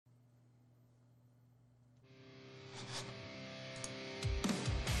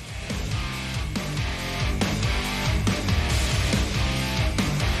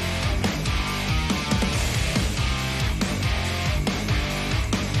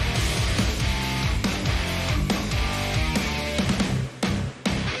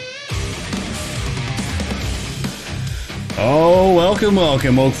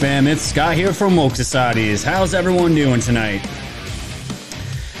Welcome, Woke fam. It's Scott here from Woke Societies. How's everyone doing tonight?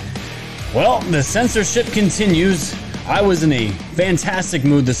 Well, the censorship continues. I was in a fantastic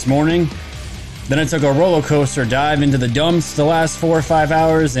mood this morning. Then I took a roller coaster dive into the dumps the last 4 or 5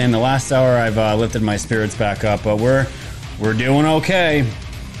 hours, and the last hour I've lifted my spirits back up. But we're doing okay.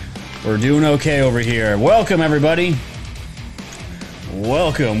 We're doing okay over here. Welcome, everybody.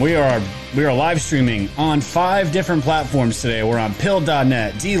 Welcome. We are live streaming on 5 different platforms today. We're on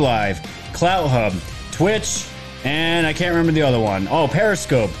Pill.net, DLive, CloutHub, Twitch, and I can't remember the other one. Oh,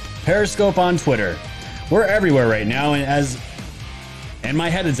 Periscope. Periscope on Twitter. We're everywhere right now, and my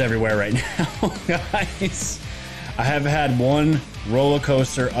head is everywhere right now, guys. I have had one roller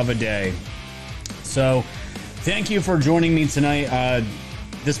coaster of a day. So, thank you for joining me tonight.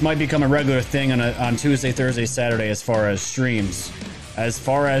 This might become a regular thing on Tuesday, Thursday, Saturday as far as streams.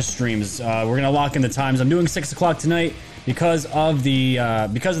 We're gonna lock in the times. I'm doing 6 o'clock tonight because of the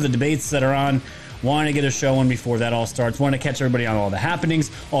debates that are on. Want to get a show in before that all starts. Want to catch everybody on all the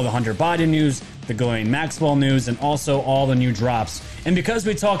happenings, all the Hunter Biden news, the Ghislaine Maxwell news, and also all the new drops. And because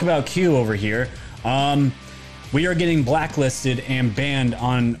we talk about Q over here, we are getting blacklisted and banned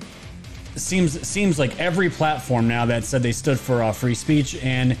on seems like every platform now that said they stood for free speech,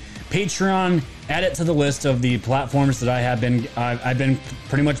 and Patreon added to the list of the platforms that I've been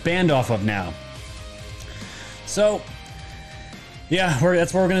pretty much banned off of now. So yeah,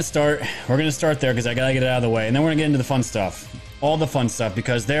 that's where we're gonna start. We're gonna start there because I gotta get it out of the way, and then we're gonna get into the fun stuff, all the fun stuff,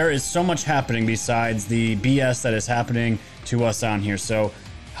 because there is so much happening besides the BS that is happening to us on here. So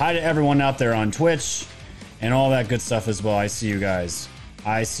hi to everyone out there on Twitch and all that good stuff as well. I see you guys.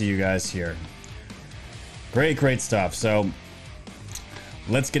 I see you guys here. Great stuff. So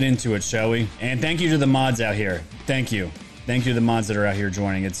let's get into it, shall we? And thank you to the mods out here. Thank you to the mods that are out here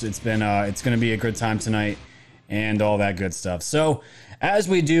joining. It's going to be a good time tonight and all that good stuff. So as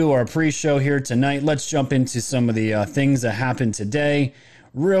we do our pre-show here tonight, let's jump into some of the things that happened today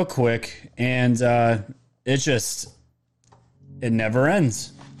real quick. And it never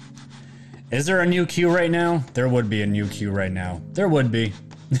ends. Is there a new queue right now? There would be a new queue right now. There would be.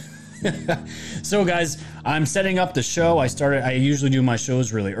 So guys, I'm setting up the show. I usually do my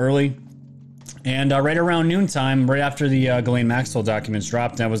shows really early. And right around noontime, right after the Ghislaine Maxwell documents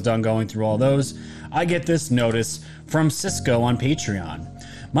dropped and I was done going through all those, I get this notice from Cisco on Patreon.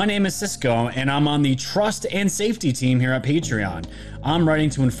 My name is Cisco, and I'm on the trust and safety team here at Patreon. I'm writing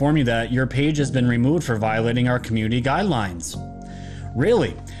to inform you that your page has been removed for violating our community guidelines.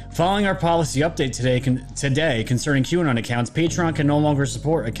 Really? Following our policy update today concerning QAnon accounts, Patreon can no longer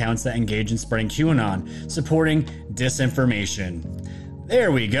support accounts that engage in spreading QAnon, supporting disinformation.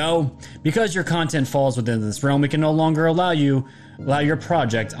 There we go. Because your content falls within this realm, we can no longer allow your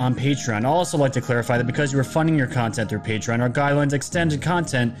project on Patreon. I'd also like to clarify that because you are funding your content through Patreon, our guidelines extend to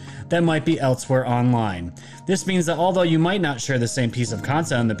content that might be elsewhere online. This means that although you might not share the same piece of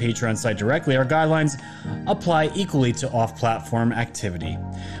content on the Patreon site directly, our guidelines apply equally to off-platform activity.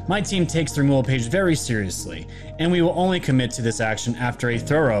 My team takes the removal page very seriously, and we will only commit to this action after a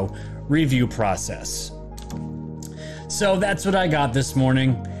thorough review process. So that's what I got this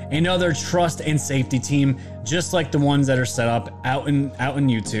morning. Another trust and safety team, just like the ones that are set up out in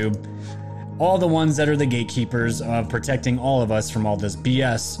YouTube. All the ones that are the gatekeepers of protecting all of us from all this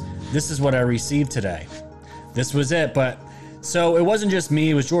BS. This is what I received today. This was it. But so it wasn't just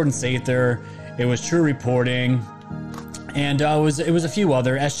me. It was Jordan Sather. It was True Reporting, and it was a few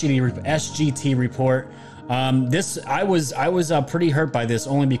other SGT report. I was pretty hurt by this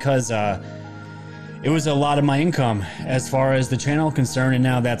only because it was a lot of my income as far as the channel concerned, and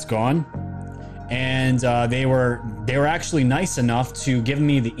now that's gone. And they were actually nice enough to give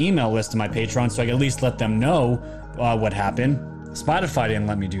me the email list of my Patreon so I could at least let them know what happened. Spotify didn't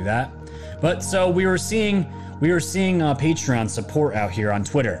let me do that. But so we were seeing Patreon support out here on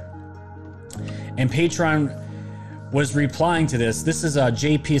Twitter. And Patreon was replying to this. This is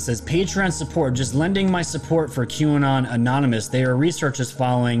JP. It says, Patreon support, just lending my support for QAnon Anonymous. They are researchers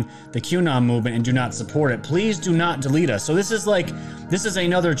following the QAnon movement and do not support it. Please do not delete us. So this is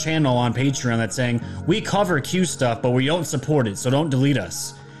another channel on Patreon that's saying, we cover Q stuff, but we don't support it, so don't delete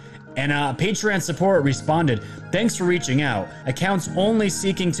us. And Patreon support responded, thanks for reaching out. Accounts only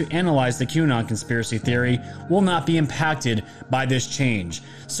seeking to analyze the QAnon conspiracy theory will not be impacted by this change.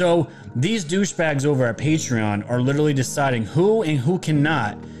 So these douchebags over at Patreon are literally deciding who and who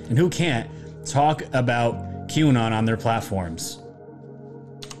cannot and who can't talk about QAnon on their platforms.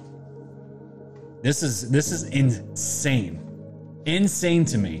 This is insane. Insane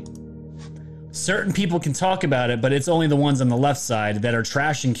to me. certain people can talk about it, but it's only the ones on the left side that are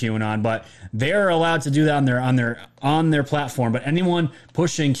trashing QAnon. But they're allowed to do that on their platform. But anyone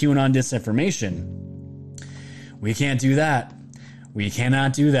pushing QAnon disinformation, we can't do that. We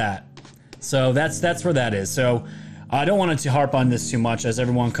cannot do that. So that's where that is. So I don't want to harp on this too much as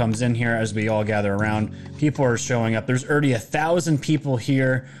everyone comes in here, as we all gather around. People are showing up. There's already 1,000 people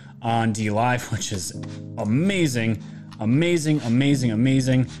here on D Live, which is amazing, amazing, amazing,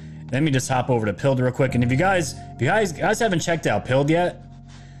 amazing. Let me just hop over to Pilled real quick. And if you guys haven't checked out Pilled yet,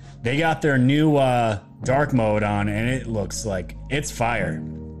 they got their new dark mode on, and it looks like it's fire.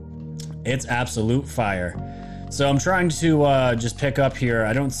 It's absolute fire. So I'm trying to just pick up here.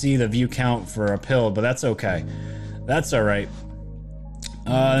 I don't see the view count for a Pilled, but that's okay. That's all right.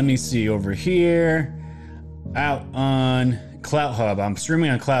 Let me see over here. Out on CloutHub. I'm streaming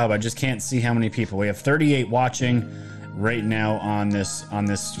on CloutHub. I just can't see how many people. We have 38 watching right now on this.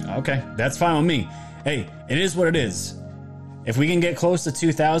 Okay, that's fine with me. Hey, it is what it is. If we can get close to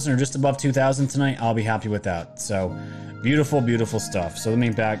 2,000 or just above 2,000 tonight, I'll be happy with that. So beautiful, beautiful stuff. So let me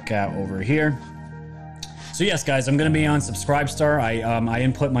back out over here. So yes, guys, I'm going to be on Subscribestar. I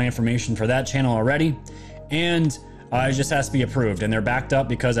input my information for that channel already, and it just has to be approved. And they're backed up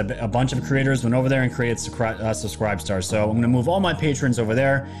because a bunch of creators went over there and created Subscribestar. So I'm going to move all my patrons over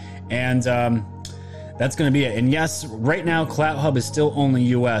there, and that's going to be it. And yes, right now CloutHub is still only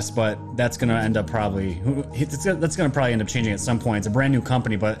US, but that's going to end up that's going to probably end up changing at some point. It's a brand new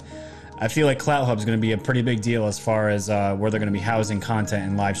company, but I feel like CloutHub is going to be a pretty big deal as far as where they're going to be housing content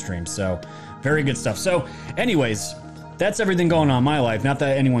and live streams. So very good stuff. So anyways, that's everything going on in my life. Not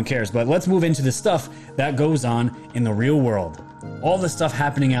that anyone cares, but let's move into the stuff that goes on in the real world. All the stuff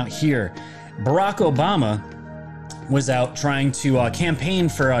happening out here. Barack Obama was out trying to campaign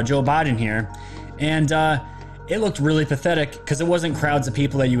for Joe Biden here, and it looked really pathetic because it wasn't crowds of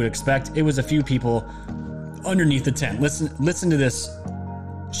people that you would expect. It was a few people underneath the tent. Listen to this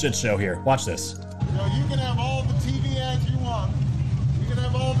shit show here. Watch this. You know, you can have all the TV ads you want. You can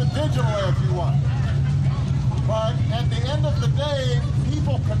have all the digital ads you want. But at the end of the day,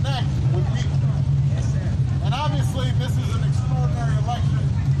 people connect with people. And obviously, this is an extraordinary election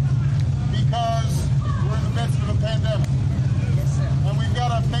because we're in the midst of a pandemic. And we've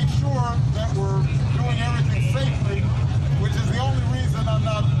got to make sure that we're doing everything safely, which is the only reason I'm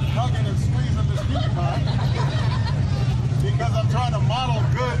not hugging and squeezing this cutie pie, because I'm trying to model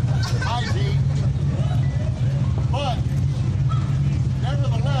good hygiene. But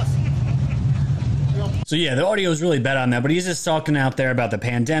nevertheless, so yeah, the audio is really bad on that, but he's just talking out there about the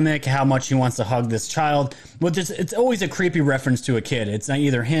pandemic, how much he wants to hug this child. But it's always a creepy reference to a kid. It's not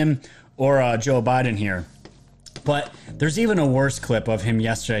either him or Joe Biden here. But there's even a worse clip of him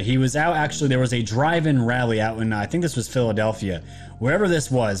yesterday. He was out, actually, there was a drive-in rally out in, I think this was Philadelphia, wherever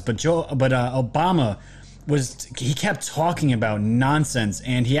this was. But Obama he kept talking about nonsense,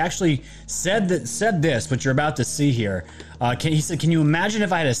 and he actually said this, what you're about to see here. He said, "Can you imagine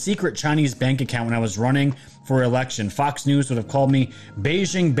if I had a secret Chinese bank account when I was running for election? Fox News would have called me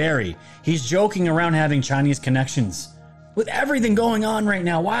Beijing Barry." He's joking around having Chinese connections with everything going on right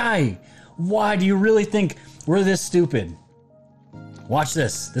now. Why? Why do you really think we're this stupid? Watch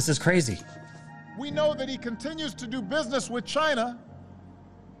this. This is crazy. We know that he continues to do business with China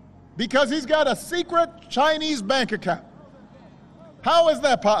because he's got a secret Chinese bank account. How is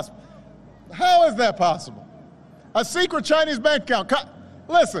that possible? How is that possible? A secret Chinese bank account.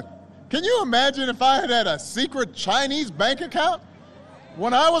 Listen, can you imagine if I had a secret Chinese bank account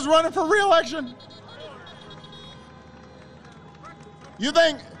when I was running for re-election? You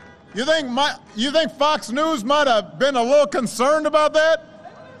think Fox News might have been a little concerned about that?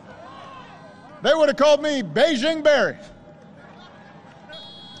 They would have called me Beijing Barry.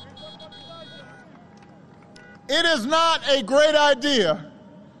 It is not a great idea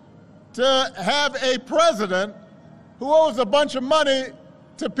to have a president who owes a bunch of money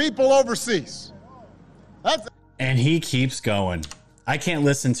to people overseas. And he keeps going. I can't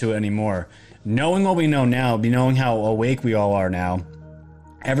listen to it anymore. Knowing what we know now, knowing how awake we all are now,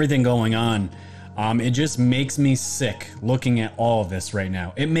 everything going on, it just makes me sick looking at all of this right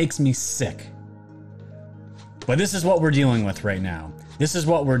now. It makes me sick. But this is what we're dealing with right now. This is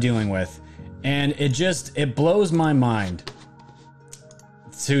what we're dealing with. And it blows my mind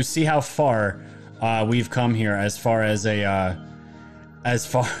to see how far we've come here as far.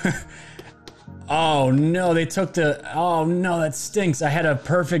 Oh no, they took oh no, that stinks. I had a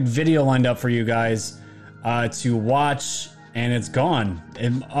perfect video lined up for you guys to watch, and it's gone.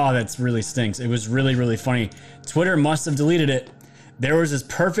 Oh, that's really stinks. It was really, really funny. Twitter must have deleted it. There was this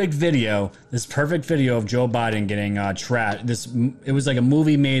perfect video of Joe Biden getting trashed. It was like a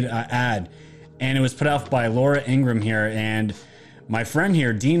movie made ad. and it was put out by Laura Ingram here, and my friend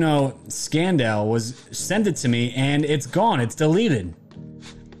here, Dino Scandal, sent it to me, and it's gone. It's deleted.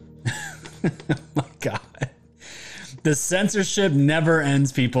 Oh my God. The censorship never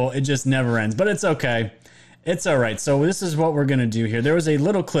ends, people. It just never ends. But it's okay. It's all right. So this is what we're going to do here. There was a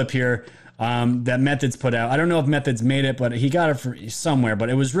little clip here that Methods put out. I don't know if Methods made it, but he got it from somewhere. But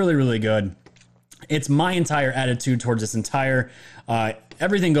it was really, really good. It's my entire attitude towards this entire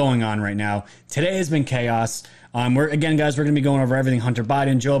everything going on right now. Today has been chaos. Again, guys, we're going to be going over everything Hunter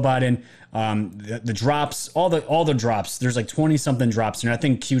Biden, Joe Biden, the drops, all the drops. There's like 20 something drops, and I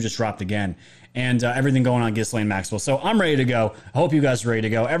think Q just dropped again, and everything going on Ghislaine Maxwell. So I'm ready to go. I hope you guys are ready to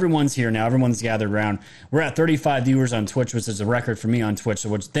go. Everyone's here now. Everyone's gathered around. We're at 35 viewers on Twitch, which is a record for me on Twitch.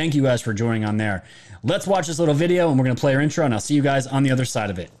 So thank you guys for joining on there. Let's watch this little video, and we're going to play our intro, and I'll see you guys on the other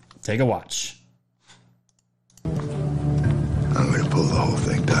side of it. Take a watch. I'm going to pull the whole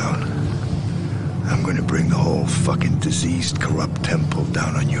thing down. I'm going to bring the whole fucking diseased, corrupt temple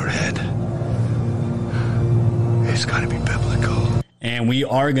down on your head. It's got to be biblical. And we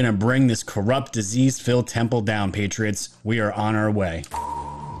are going to bring this corrupt, disease-filled temple down, Patriots. We are on our way.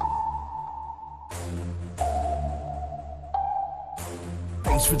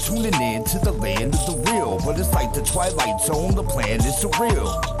 Thanks for tuning in to the land of the real. But it's like the Twilight Zone, the plan is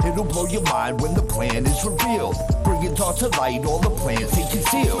surreal. It'll blow your mind when the plan is revealed. Bring it all to light, all the plans they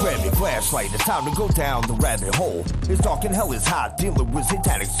conceal. Grab your flashlight, it's time to go down the rabbit hole. It's dark and hell is hot, dealing with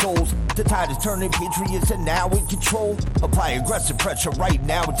satanic souls. The tide is turning, patriots are now in control. Apply aggressive pressure right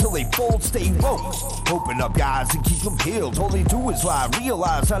now until they fold. Stay woke, open up guys and keep them peeled. All they do is lie,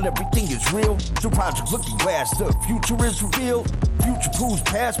 realize not everything is real. Through Project Looking Glass, the future is revealed. Future proves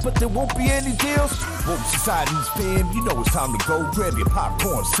past, but there won't be any deals. Woke society's fam, you know it's time to go. Grab your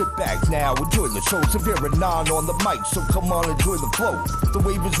popcorn, sit back now, enjoy the show. Severe and non on the mic, so come on, enjoy the flow. The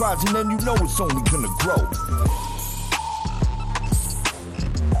wave is rising and you know it's only gonna grow.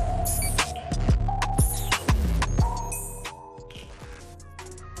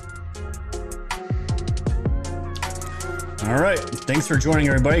 All right. Thanks for joining,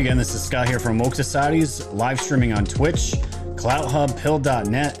 everybody. Again, this is Scott here from Woke Societies, live streaming on Twitch, CloutHub,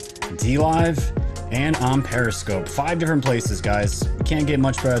 Pill.net, DLive, and on Periscope. 5 different places, guys. Can't get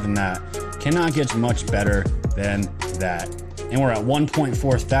much better than that. Cannot get much better than that. And we're at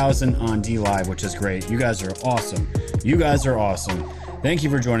 1.4 thousand on DLive, which is great. You guys are awesome. You guys are awesome. Thank you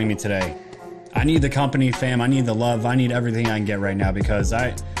for joining me today. I need the company, fam. I need the love. I need everything I can get right now because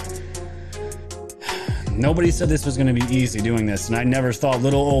nobody said this was going to be easy doing this, and I never thought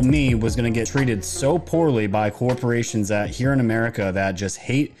little old me was going to get treated so poorly by corporations that here in America that just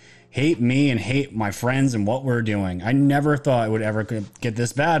hate me and hate my friends and what we're doing. I never thought it would ever get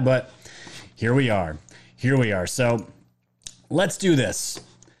this bad, but here we are. Here we are. So let's do this.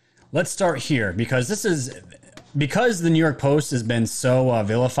 Let's start here because the New York Post has been so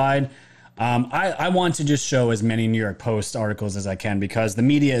vilified. I want to just show as many New York Post articles as I can because the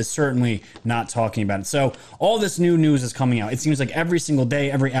media is certainly not talking about it. So all this new news is coming out. It seems like every single day,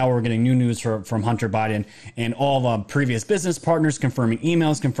 every hour, we're getting new news from Hunter Biden and all the previous business partners confirming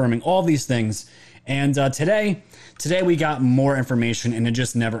emails, confirming all these things. And today we got more information, and it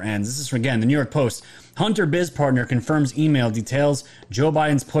just never ends. This is, again, the New York Post. Hunter biz partner confirms email details Joe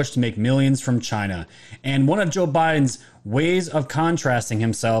Biden's push to make millions from China. And one of Joe Biden's ways of contrasting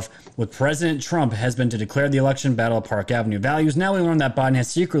himself with President Trump has been to declare the election battle of Park Avenue values. Now we learn that Biden has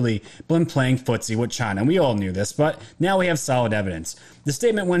secretly been playing footsie with China. We all knew this, but now we have solid evidence. The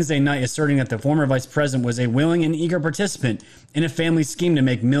statement Wednesday night asserting that the former vice president was a willing and eager participant in a family scheme to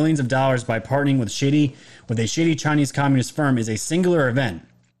make millions of dollars by partnering with a shady Chinese communist firm is a singular event,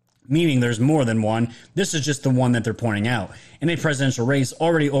 meaning there's more than one. This is just the one that they're pointing out, in a presidential race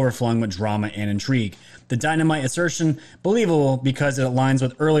already overflowing with drama and intrigue. The dynamite assertion, believable because it aligns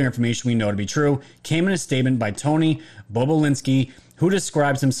with earlier information we know to be true, came in a statement by Tony Bobulinski, who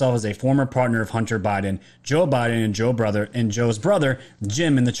describes himself as a former partner of Hunter Biden, Joe Biden, and Joe's brother,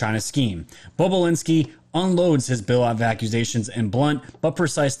 Jim, in the China scheme. Bobulinski unloads his bill of accusations in blunt but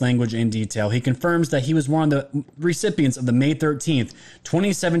precise language and detail. He confirms that he was one of the recipients of the May 13th,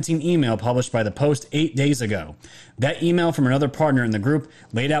 2017 email published by the Post 8 days ago. That email from another partner in the group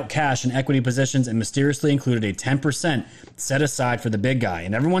laid out cash and equity positions and mysteriously included a 10% set aside for the big guy.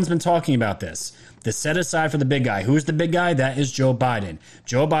 And everyone's been talking about this. The set aside for the big guy. Who's the big guy? That is Joe Biden.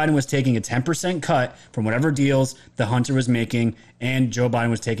 Joe Biden was taking a 10% cut from whatever deals the Hunter was making, and Joe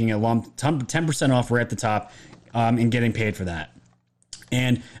Biden was taking a lump 10% off right at the top and getting paid for that.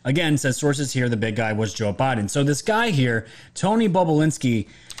 And again, says sources here, the big guy was Joe Biden. So this guy here, Tony Bobulinski,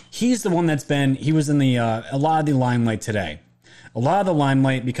 he's the one he was in a lot of the limelight today. a lot of the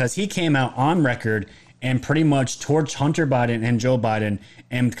limelight because he came out on record and pretty much torched Hunter Biden and Joe Biden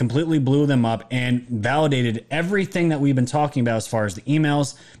and completely blew them up and validated everything that we've been talking about as far as the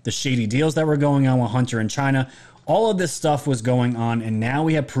emails, the shady deals that were going on with Hunter in China. All of this stuff was going on, and now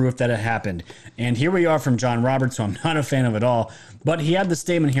we have proof that it happened. And here we are from John Roberts, who I'm not a fan of at all, but he had the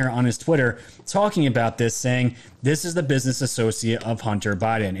statement here on his Twitter talking about this, saying this is the business associate of Hunter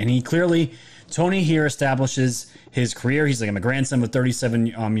Biden. And he clearly, Tony here establishes his career. He's like, I'm a grandson of a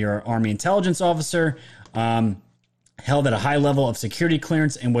 37-year Army intelligence officer, held at a high level of security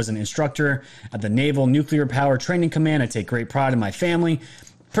clearance and was an instructor at the Naval Nuclear Power Training Command. I take great pride in my family.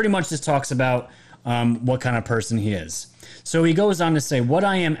 Pretty much just talks about what kind of person he is. So he goes on to say, what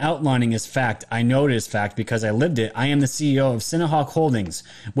I am outlining is fact. I know it is fact because I lived it. I am the CEO of Cinehawk Holdings,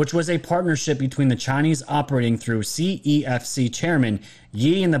 which was a partnership between the Chinese operating through CEFC chairman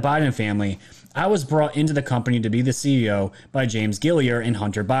Yi and the Biden family. I was brought into the company to be the CEO by James Gilliar and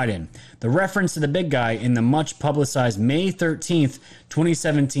Hunter Biden. The reference to the big guy in the much publicized May 13th,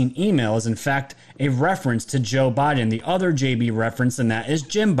 2017 email is in fact a reference to Joe Biden. The other JB reference, and that is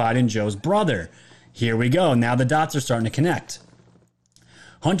Jim Biden, Joe's brother. Here we go. Now the dots are starting to connect.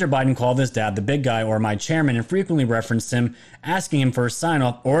 Hunter Biden called his dad the big guy or my chairman and frequently referenced him, asking him for a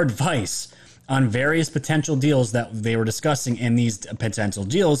sign-off or advice on various potential deals that they were discussing, and these potential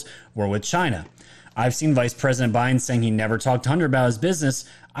deals were with China. I've seen Vice President Biden saying he never talked to Hunter about his business.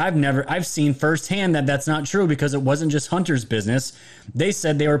 I've seen firsthand that that's not true because it wasn't just Hunter's business. They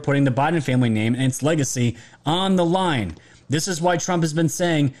said they were putting the Biden family name and its legacy on the line. This is why Trump has been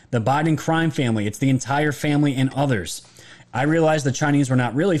saying the Biden crime family. It's the entire family and others. I realized the Chinese were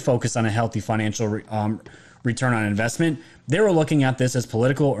not really focused on a healthy financial return on investment. They were looking at this as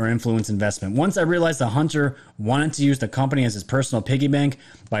political or influence investment. Once I realized that Hunter wanted to use the company as his personal piggy bank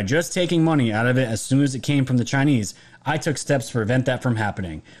by just taking money out of it as soon as it came from the Chinese, I took steps to prevent that from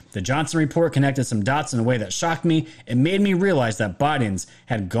happening. The Johnson report connected some dots in a way that shocked me. It made me realize that Biden's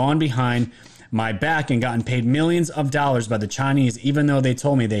had gone behind my back and gotten paid millions of dollars by the Chinese, even though they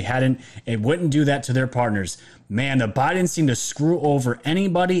told me they hadn't. It wouldn't do that to their partners. Man, the Bidens seem to screw over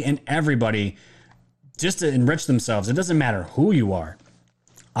anybody and everybody just to enrich themselves. It doesn't matter who you are.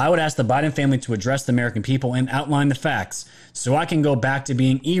 I would ask the Biden family to address the American people and outline the facts so I can go back to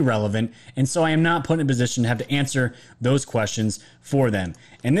being irrelevant, and so I am not put in a position to have to answer those questions for them.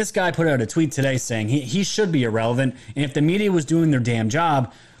 And this guy put out a tweet today saying he should be irrelevant, and if the media was doing their damn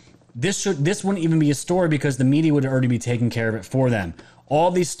job, this wouldn't even be a story because the media would already be taking care of it for them. All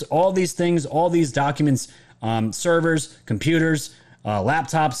these things, all these documents, servers, computers,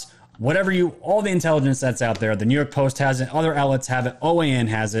 laptops, all the intelligence that's out there. The New York Post has it, other outlets have it, OAN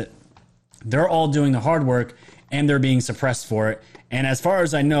has it. They're all doing the hard work and they're being suppressed for it. And as far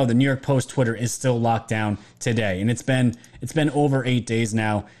as I know, the New York Post Twitter is still locked down today, and it's been over 8 days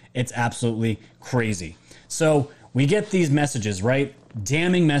now. It's absolutely crazy. So we get these messages, right?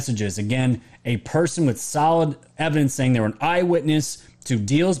 Damning messages. Again, a person with solid evidence saying they were an eyewitness to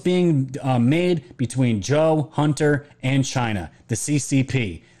deals being made between Joe, Hunter, and China, the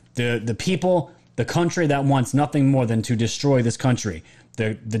CCP, the people, the country that wants nothing more than to destroy this country.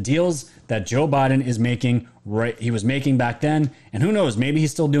 The deals that Joe Biden is making, right? He was making back then, and who knows? Maybe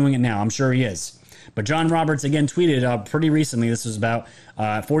he's still doing it now. I'm sure he is. But John Roberts again tweeted pretty recently. This was about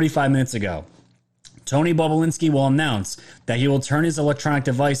 45 minutes ago. Tony Bobulinski will announce that he will turn his electronic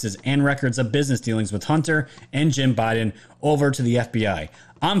devices and records of business dealings with Hunter and Jim Biden over to the FBI.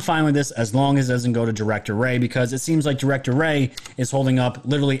 I'm fine with this as long as it doesn't go to Director Wray, because it seems like Director Wray is holding up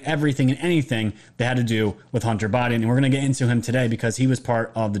literally everything and anything that had to do with Hunter Biden. And we're going to get into him today because he was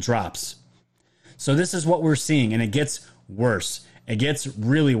part of the drops. So this is what we're seeing, and it gets worse. It gets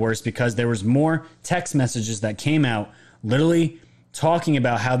really worse because there was more text messages that came out literally talking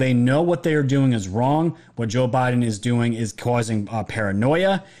about how they know what they are doing is wrong. What Joe Biden is doing is causing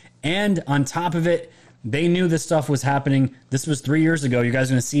paranoia. And on top of it, they knew this stuff was happening. This was 3 years ago. You guys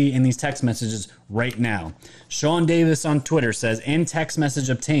are going to see in these text messages right now. Sean Davis on Twitter says, in text message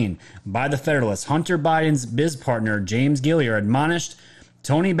obtained by the Federalist, Hunter Biden's biz partner, James Gilliar, admonished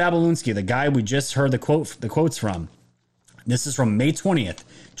Tony Bobulinski, the guy we just heard the quotes from. This is from May 20th,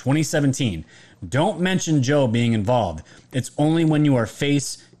 2017. Don't mention Joe being involved. It's only when you are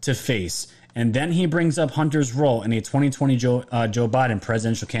face to face. And then he brings up Hunter's role in a 2020 Joe Biden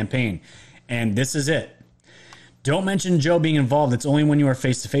presidential campaign. And this is it. Don't mention Joe being involved. It's only when you are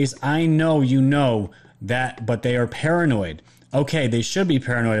face to face. I know you know that, but they are paranoid. Okay, they should be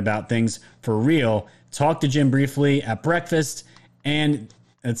paranoid about things for real. Talk to Jim briefly at breakfast. And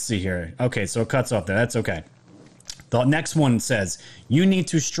let's see here. Okay, so it cuts off there. That's okay. The next one says, you need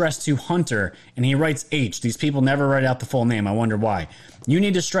to stress to Hunter, and he writes H. These people never write out the full name. I wonder why. You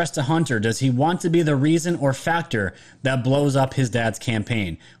need to stress to Hunter, does he want to be the reason or factor that blows up his dad's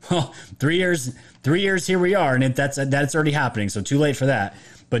campaign? Well, 3 years here we are, and that's already happening, so too late for that.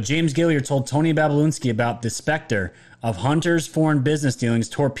 But James Gilliard told Tony Babalunsky about the specter of Hunter's foreign business dealings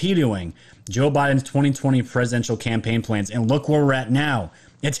torpedoing Joe Biden's 2020 presidential campaign plans. And look where we're at now.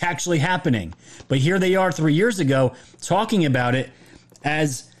 It's actually happening. But here they are 3 years ago talking about it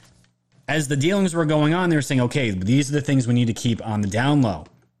as the dealings were going on. They were saying, okay, these are the things we need to keep on the down low.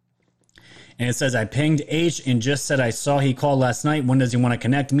 And it says, I pinged H and just said I saw he called last night. When does he want to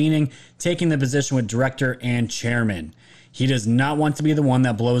connect? Meaning taking the position with director and chairman. He does not want to be the one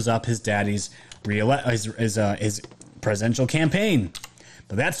that blows up his daddy's his presidential campaign.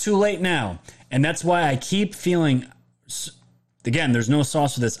 But that's too late now. And that's why I keep feeling, again, there's no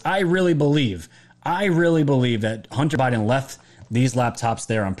sauce for this. I really believe that Hunter Biden left these laptops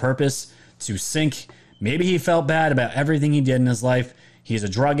there on purpose to sink. Maybe he felt bad about everything he did in his life. He's a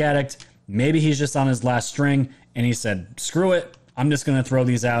drug addict. Maybe he's just on his last string and he said, screw it. I'm just going to throw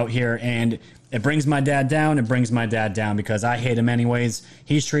these out here, and it brings my dad down. It brings my dad down because I hate him anyways.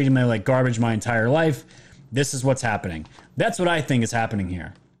 He's treated me like garbage my entire life. This is what's happening. That's what I think is happening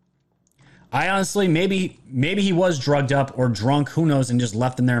here. I honestly, maybe he was drugged up or drunk, who knows, and just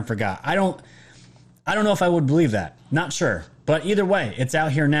left them there and forgot. I don't know if I would believe that. Not sure. But either way, it's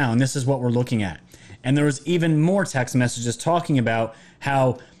out here now, and this is what we're looking at. And there was even more text messages talking about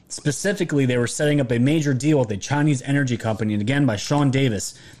how specifically they were setting up a major deal with a Chinese energy company, and again by Sean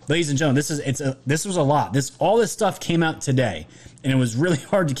Davis. Ladies and gentlemen, this was a lot. All this stuff came out today, and it was really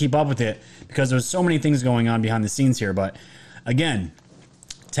hard to keep up with it because there's so many things going on behind the scenes here. But again,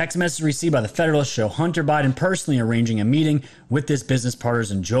 text message received by the Federalist show Hunter Biden personally arranging a meeting with his business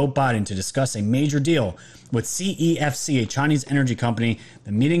partners and Joe Biden to discuss a major deal with CEFC, a Chinese energy company.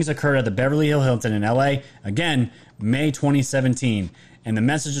 The meetings occurred at the Beverly Hilton in LA, again, May 2017. And the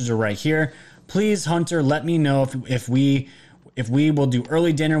messages are right here. Please, Hunter, let me know if we will do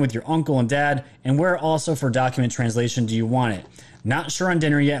early dinner with your uncle and dad, and where also for document translation do you want it? Not sure on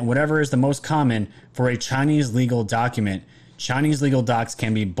dinner yet, and whatever is the most common for a Chinese legal document. Chinese legal docs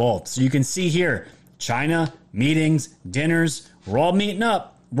can be both. So you can see here, China, meetings, dinners, we're all meeting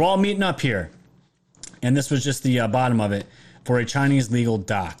up. We're all meeting up here. And this was just the bottom of it for a Chinese legal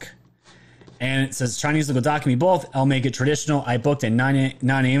doc. And it says Chinese legal doc can be both. I'll make it traditional. I booked a 9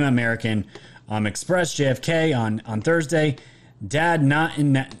 a.m. American Express JFK on Thursday. Dad, not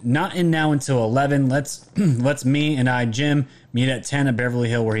in now until 11. Let's me and I, Jim, meet at 10 at Beverly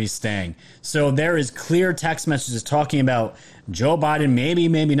Hill where he's staying. So there is clear text messages talking about Joe Biden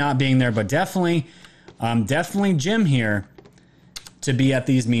maybe not being there, but definitely Jim here to be at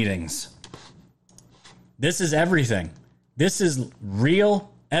these meetings. This is everything. This is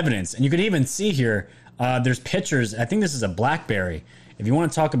real evidence. And you can even see here, there's pictures. I think this is a BlackBerry, if you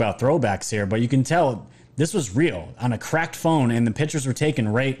want to talk about throwbacks here, but you can tell this was real on a cracked phone, and the pictures were taken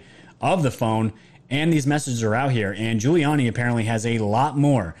right of the phone, and these messages are out here. And Giuliani apparently has a lot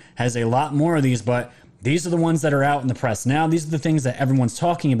more of these, but these are the ones that are out in the press now. These are the things that everyone's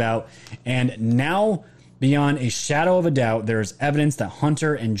talking about. And now, beyond a shadow of a doubt, there's evidence that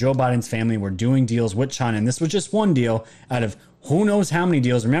Hunter and Joe Biden's family were doing deals with China. And this was just one deal out of who knows how many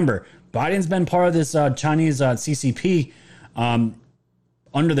deals. Remember, Biden's been part of this Chinese CCP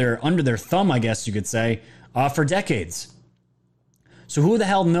under their thumb, I guess you could say, for decades. So who the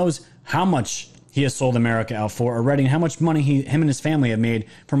hell knows how much he has sold America out for already, and how much money him and his family have made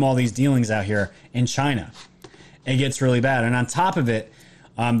from all these dealings out here in China. It gets really bad. And on top of it,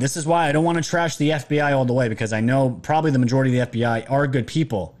 this is why I don't want to trash the FBI all the way, because I know probably the majority of the FBI are good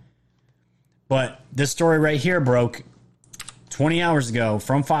people. But this story right here broke 20 hours ago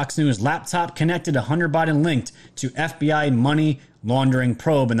from Fox News. Laptop connected to Hunter Biden linked to FBI money laundering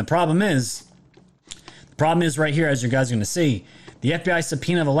probe. And the problem is right here, as you guys are going to see, the FBI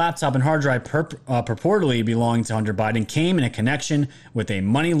subpoena of a laptop and hard drive purportedly belonging to Hunter Biden came in a connection with a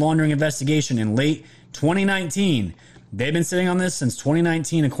money laundering investigation in late 2019. They've been sitting on this since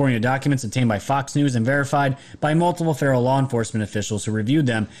 2019, according to documents obtained by Fox News and verified by multiple federal law enforcement officials who reviewed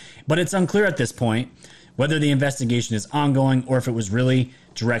them. But it's unclear at this point whether the investigation is ongoing or if it was really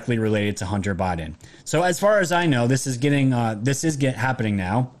directly related to Hunter Biden. So as far as I know, this is happening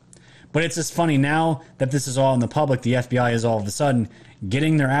now. But it's just funny now that this is all in the public. The FBI is all of a sudden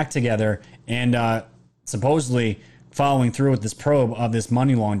getting their act together and supposedly following through with this probe of this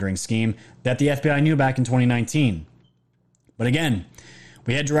money laundering scheme that the FBI knew back in 2019. But again,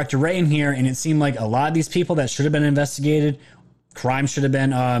 we had Director Wray in here, and it seemed like a lot of these people that should have been investigated, crime should have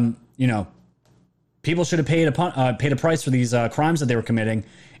been, People should have paid a price for these crimes that they were committing,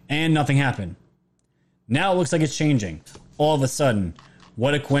 and nothing happened. Now it looks like it's changing. All of a sudden.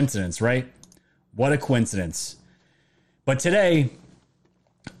 What a coincidence, right? What a coincidence. But today,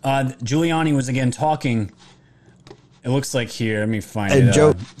 Giuliani was again talking. It looks like here. Let me find it.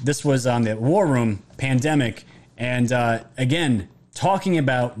 Joe, this was on the War Room pandemic. And again, talking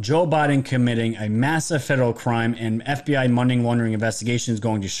about Joe Biden committing a massive federal crime, and FBI money laundering investigation is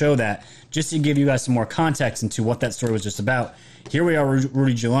going to show that. Just to give you guys some more context into what that story was just about, here we are,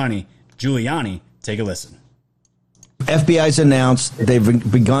 Rudy Giuliani. Take a listen. FBI's announced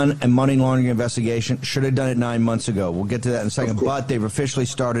they've begun a money laundering investigation. Should have done it 9 months ago. We'll get to that in a second. But they've officially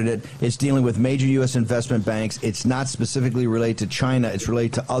started it. It's dealing with major U.S. investment banks. It's not specifically related to China. It's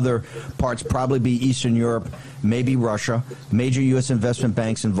related to other parts, probably be Eastern Europe, maybe Russia. Major U.S. investment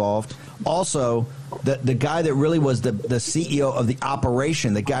banks involved. Also, the guy that really was the CEO of the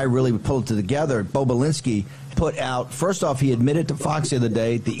operation, the guy really pulled it together, Bobulinski, put out, first off, he admitted to Fox the other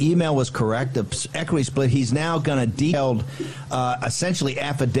day, the email was correct, the equity split. He's now going to detailed essentially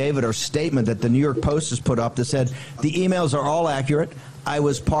affidavit or statement that the New York Post has put up that said the emails are all accurate. I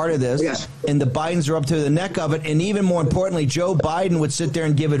was part of this, yes. And the Bidens are up to the neck of it. And even more importantly, Joe Biden would sit there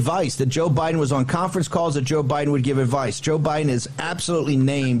and give advice. That Joe Biden was on conference calls that Joe Biden would give advice. Joe Biden is absolutely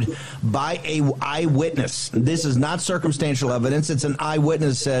named by a eyewitness. This is not circumstantial evidence. It's an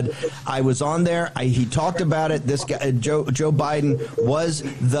eyewitness said, I was on there. He talked about it. This guy, Joe Biden was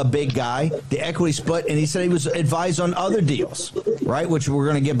the big guy, the equity split. And he said he was advised on other deals, right? Which we're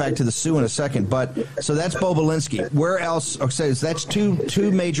going to get back to the Sue in a second. But so that's Bobulinski. Where else? Okay, so that's two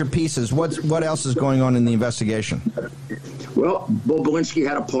major pieces. What else is going on in the investigation? Well, Bobulinski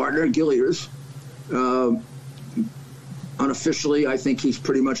had a partner, Gilliers. Unofficially, I think he's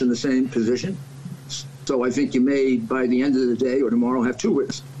pretty much in the same position. So I think you may, by the end of the day or tomorrow, have two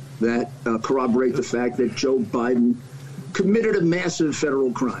witnesses that corroborate the fact that Joe Biden committed a massive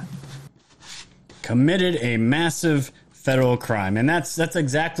federal crime. Committed a massive federal crime. And that's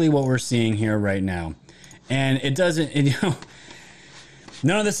exactly what we're seeing here right now. And it doesn't,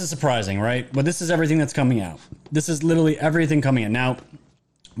 none of this is surprising, right? But this is everything that's coming out. This is literally everything coming in. Now,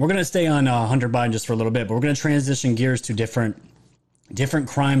 we're going to stay on Hunter Biden just for a little bit, but we're going to transition gears to different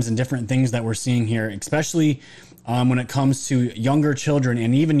crimes and different things that we're seeing here, especially when it comes to younger children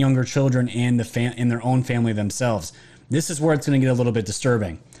and even younger children in their own family themselves. This is where it's going to get a little bit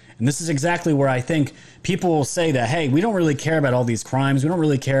disturbing. And this is exactly where I think people will say that, hey, we don't really care about all these crimes. We don't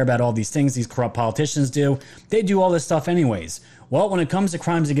really care about all these things these corrupt politicians do. They do all this stuff anyways. Well, when it comes to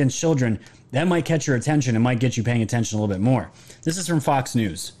crimes against children, that might catch your attention and might get you paying attention a little bit more. This is from Fox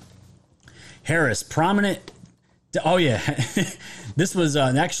News. Harris, prominent... Oh, yeah. This was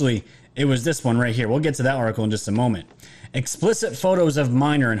actually, it was this one right here. We'll get to that article in just a moment. Explicit photos of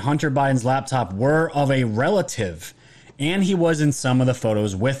minor in Hunter Biden's laptop were of a relative, and he was in some of the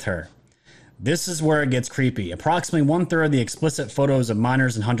photos with her. This is where it gets creepy. Approximately 1/3 of the explicit photos of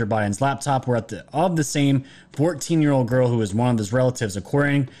minors in Hunter Biden's laptop were of the same 14-year-old girl who was one of his relatives,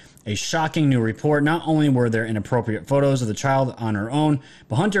 according a shocking new report. Not only were there inappropriate photos of the child on her own,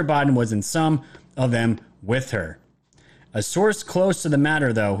 but Hunter Biden was in some of them with her. A source close to the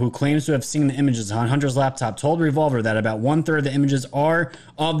matter, though, who claims to have seen the images on Hunter's laptop, told Revolver that about 1/3 of the images are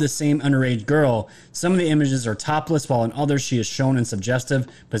of the same underage girl. Some of the images are topless, while in others she is shown in suggestive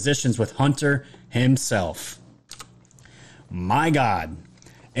positions with Hunter himself. My God.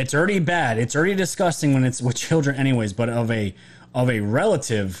 It's already bad. It's already disgusting when it's with children anyways, but of a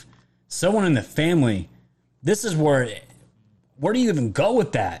relative, someone in the family, this is where do you even go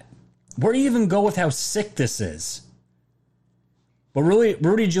with that? Where do you even go with how sick this is? But really,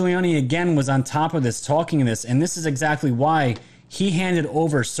 Rudy Giuliani, again, was on top of this, talking this, and this is exactly why he handed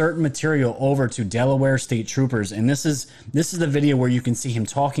over certain material over to Delaware state troopers, and this is the video where you can see him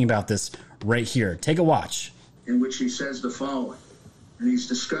talking about this right here. Take a watch. In which he says the following, and he's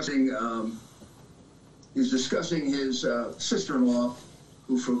discussing his sister-in-law,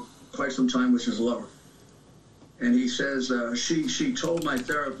 who for quite some time was his lover. And he says, she told my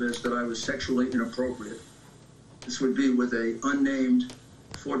therapist that I was sexually inappropriate. This would be with a unnamed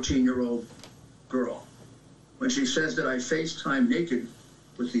 14-year-old girl. When she says that I FaceTime naked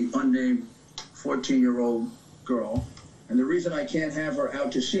with the unnamed 14-year-old girl, and the reason I can't have her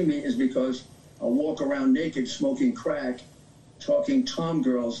out to see me is because I'll walk around naked smoking crack, talking tom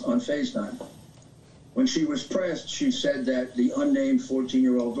girls on FaceTime. When she was pressed, she said that the unnamed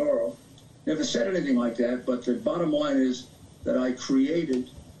 14-year-old girl never said anything like that, but the bottom line is that I created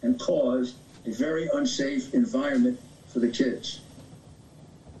and caused a very unsafe environment for the kids.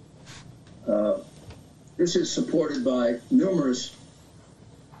 This is supported by numerous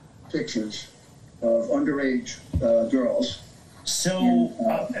pictures of underage girls. So,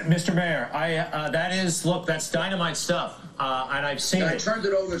 Mr. Mayor, that's dynamite stuff, and I've seen I it. turned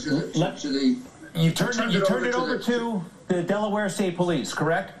it over to the. You turned it over to the Delaware State Police,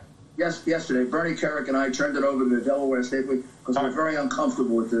 correct? Yes, yesterday. Bernie Kerik and I turned it over to the Delaware State Police because we're very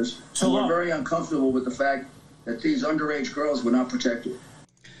uncomfortable with this. So we're very uncomfortable with the fact that these underage girls were not protected.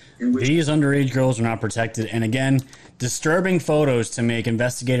 These underage girls are not protected. And again, disturbing photos to make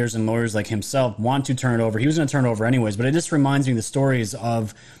investigators and lawyers like himself want to turn it over. He was going to turn it over anyways, but it just reminds me of the stories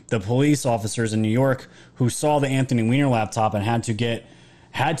of the police officers in New York who saw the Anthony Weiner laptop and had to get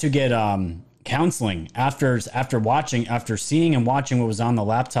counseling after seeing and watching what was on the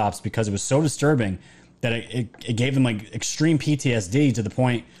laptops because it was so disturbing that it gave them like extreme PTSD to the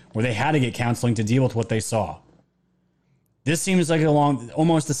point where they had to get counseling to deal with what they saw. This seems like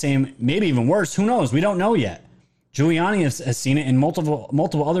almost the same, maybe even worse. Who knows? We don't know yet. Giuliani has seen it, and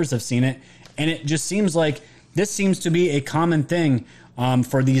multiple others have seen it, and it just seems like this seems to be a common thing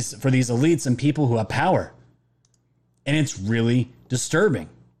for these elites and people who have power, and it's really disturbing,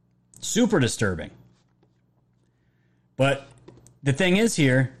 super disturbing. But the thing is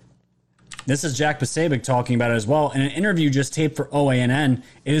here. This is Jack Posobiec talking about it as well. In an interview just taped for OANN,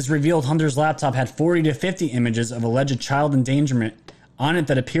 it is revealed Hunter's laptop had 40 to 50 images of alleged child endangerment on it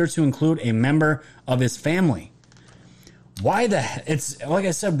that appear to include a member of his family. Why it's like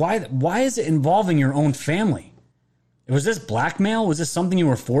I said, why is it involving your own family? Was this blackmail? Was this something you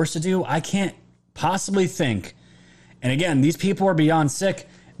were forced to do? I can't possibly think. And again, these people are beyond sick.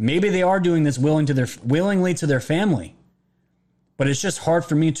 Maybe they are doing this willingly to their family. But it's just hard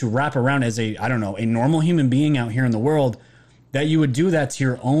for me to wrap around as a normal human being out here in the world that you would do that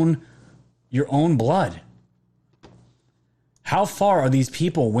to your own blood. How far are these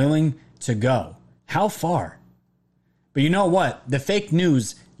people willing to go? How far? But you know what? The fake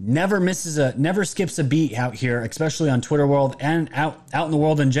news never skips a beat out here, especially on Twitter world and out in the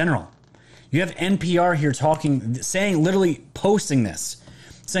world in general. You have NPR here literally posting this.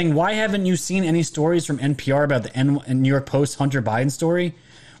 Saying, why haven't you seen any stories from NPR about the New York Post Hunter Biden story?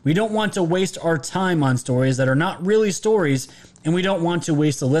 We don't want to waste our time on stories that are not really stories, and we don't want to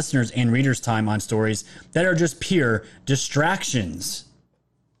waste the listeners' and readers' time on stories that are just pure distractions.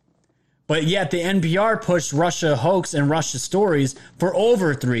 But yet the NPR pushed Russia hoax and Russia stories for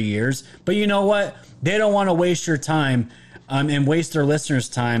over 3 years. But you know what? They don't want to waste your time and waste their listeners'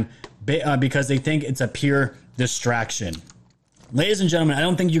 time because they think it's a pure distraction. Ladies and gentlemen, I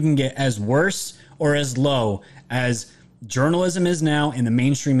don't think you can get as worse or as low as journalism is now and the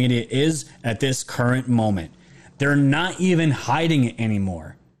mainstream media is at this current moment. They're not even hiding it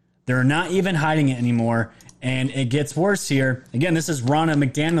anymore. And it gets worse here. Again, this is Ronna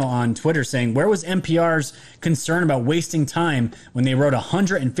McDaniel on Twitter saying, where was NPR's concern about wasting time when they wrote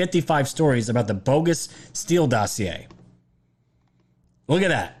 155 stories about the bogus Steele dossier? Look at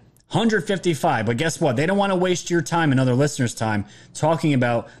that. 155, but guess what? They don't want to waste your time and other listeners' time talking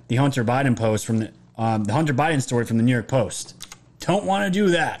about the Hunter Biden post from the Hunter Biden story from the New York Post. Don't want to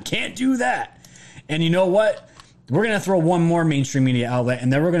do that. Can't do that. And you know what? We're going to throw one more mainstream media outlet,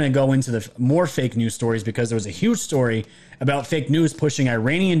 and then we're going to go into the more fake news stories because there was a huge story about fake news pushing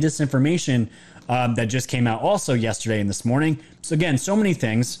Iranian disinformation that just came out also yesterday and this morning. So again, so many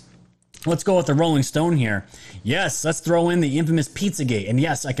things. Let's go with the Rolling Stone here. Yes, let's throw in the infamous Pizzagate. And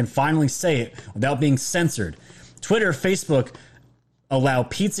yes, I can finally say it without being censored. Twitter, Facebook allow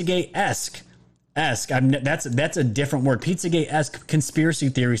Pizzagate-esque. That's a different word. Pizzagate-esque conspiracy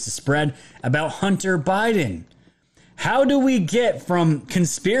theories to spread about Hunter Biden. How do we get from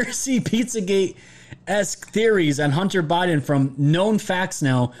conspiracy Pizzagate-esque theories on Hunter Biden from known facts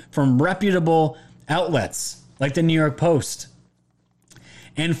now from reputable outlets like the New York Post?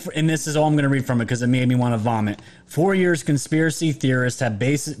 And this is all I'm going to read from it because it made me want to vomit. 4 years, conspiracy theorists have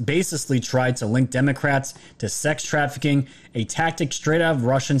baselessly tried to link Democrats to sex trafficking, a tactic straight out of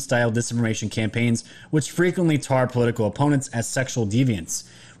Russian-style disinformation campaigns, which frequently tar political opponents as sexual deviants.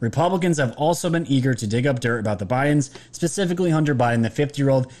 Republicans have also been eager to dig up dirt about the Bidens, specifically Hunter Biden, the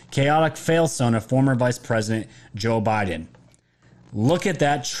 50-year-old chaotic fail son of former Vice President Joe Biden. Look at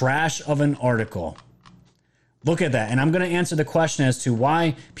that trash of an article. Look at that. And I'm going to answer the question as to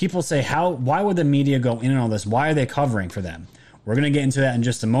why people say, why would the media go in on all this? Why are they covering for them? We're going to get into that in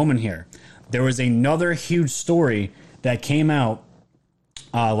just a moment here. There was another huge story that came out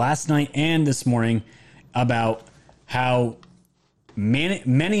last night and this morning about how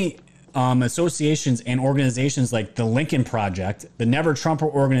many associations and organizations like the Lincoln Project, the Never Trumper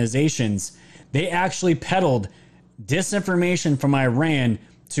organizations, they actually peddled disinformation from Iran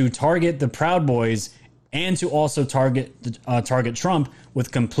to target the Proud Boys and to also target Trump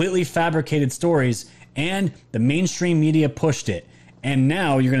with completely fabricated stories, and the mainstream media pushed it. And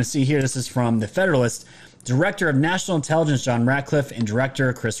now you're going to see here, this is from The Federalist, Director of National Intelligence John Ratcliffe and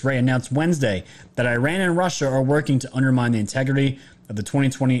Director Chris Wray announced Wednesday that Iran and Russia are working to undermine the integrity of the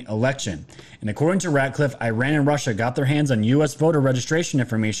 2020 election. And according to Ratcliffe, Iran and Russia got their hands on U.S. voter registration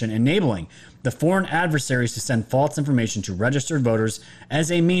information, enabling the foreign adversaries to send false information to registered voters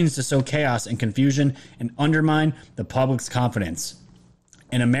as a means to sow chaos and confusion and undermine the public's confidence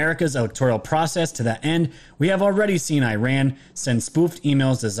in America's electoral process. To that end, we have already seen Iran send spoofed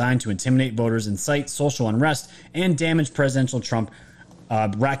emails designed to intimidate voters, incite social unrest, and damage President Trump,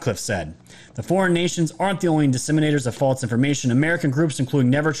 Ratcliffe said. The foreign nations aren't the only disseminators of false information. American groups, including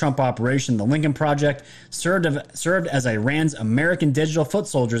Never Trump Operation, the Lincoln Project, served as Iran's American digital foot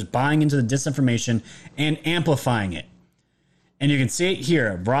soldiers, buying into the disinformation and amplifying it. And you can see it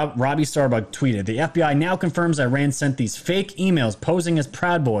here. Robbie Starbuck tweeted, the FBI now confirms Iran sent these fake emails posing as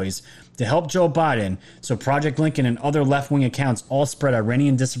Proud Boys to help Joe Biden, so Project Lincoln and other left-wing accounts all spread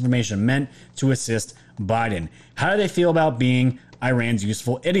Iranian disinformation meant to assist Biden. How do they feel about being Iran's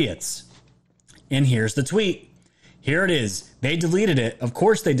useful idiots? And here's the tweet. Here it is. They deleted it. Of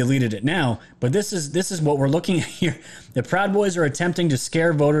course they deleted it now, but this is what we're looking at here. The Proud Boys are attempting to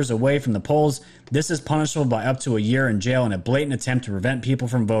scare voters away from the polls. This is punishable by up to a year in jail in a blatant attempt to prevent people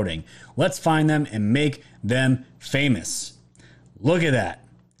from voting. Let's find them and make them famous. Look at that.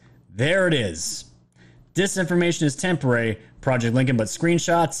 There it is. Disinformation is temporary, Project Lincoln, but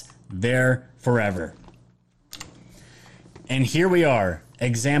screenshots, they're forever. And here we are.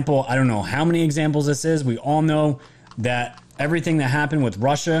 Example, I don't know how many examples this is. We all know that everything that happened with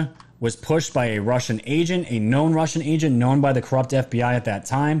Russia was pushed by a Russian agent, a known Russian agent, known by the corrupt FBI at that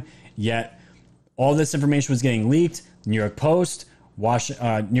time. Yet all this information was getting leaked. New York Post,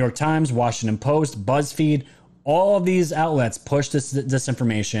 New York Times, Washington Post, BuzzFeed, all of these outlets pushed this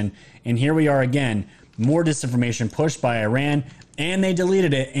disinformation. And here we are again, more disinformation pushed by Iran, and they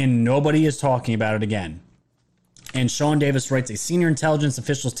deleted it, and nobody is talking about it again. And Sean Davis writes, a senior intelligence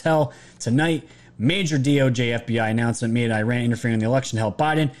officials tell tonight, major DOJ FBI announcement made Iran interfering in the election to help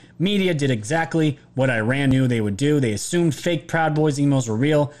Biden. Media did exactly what Iran knew they would do. They assumed fake Proud Boys emails were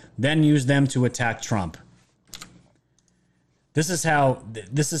real, then used them to attack Trump. This is how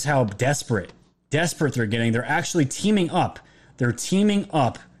desperate they're getting. They're actually teaming up. They're teaming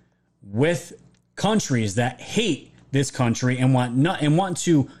up with countries that hate this country and want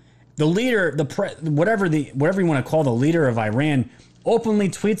to. The leader, whatever you want to call the leader of Iran, openly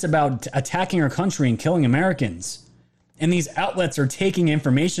tweets about attacking our country and killing Americans. And these outlets are taking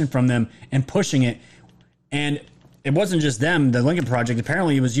information from them and pushing it. And it wasn't just them, the Lincoln Project.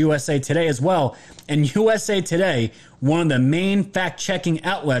 Apparently, it was USA Today as well. And USA Today, one of the main fact-checking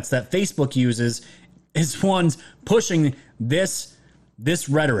outlets that Facebook uses, is ones pushing this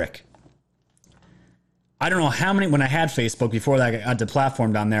rhetoric. I don't know how many, when I had Facebook before that I got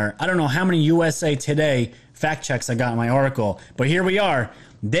deplatformed on there, I don't know how many USA Today fact checks I got in my article, but here we are.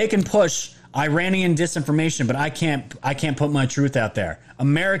 They can push Iranian disinformation, but I can't put my truth out there.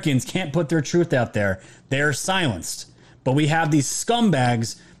 Americans can't put their truth out there. They're silenced. But we have these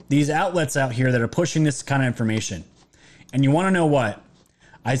scumbags, these outlets out here that are pushing this kind of information. And you want to know what?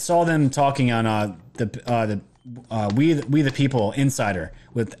 I saw them talking on We the People Insider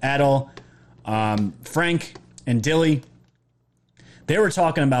with Adel, Frank and Dilly. They were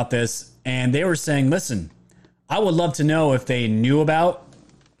talking about this and they were saying, listen, I would love to know if they knew about,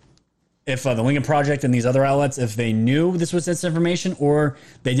 if the Lincoln Project and these other outlets, if they knew this was disinformation or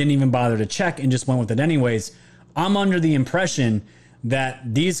they didn't even bother to check and just went with it anyways. I'm under the impression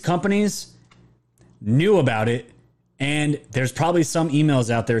that these companies knew about it, and there's probably some emails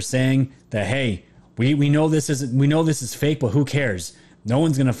out there saying that, hey, we know this is fake, but who cares? No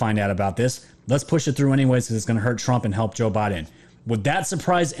one's going to find out about this. Let's push it through anyways because it's going to hurt Trump and help Joe Biden. Would that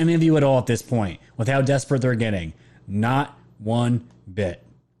surprise any of you at all at this point with how desperate they're getting? Not one bit.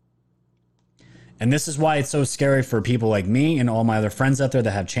 And this is why it's so scary for people like me and all my other friends out there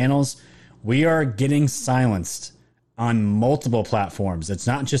that have channels. We are getting silenced on multiple platforms. It's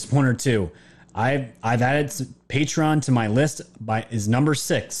not just one or two. I've added Patreon to my list is number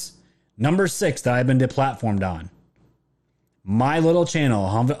 6. Number 6 that I've been deplatformed on. My little channel,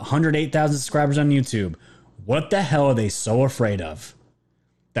 108,000 subscribers on YouTube. What the hell are they so afraid of?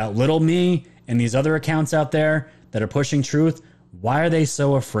 That little me and these other accounts out there that are pushing truth, why are they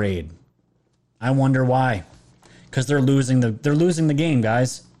so afraid? I wonder why. Because they're losing the game,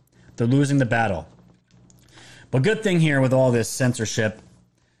 guys. They're losing the battle. But good thing here with all this censorship,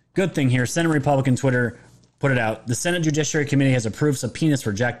 good thing here, Senate Republican Twitter put it out. The Senate Judiciary Committee has approved subpoenas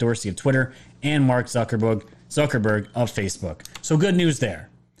for Jack Dorsey of Twitter and Mark Zuckerberg of Facebook. So good news there.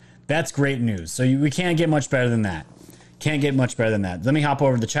 That's great news. So we can't get much better than that. Can't get much better than that. Let me hop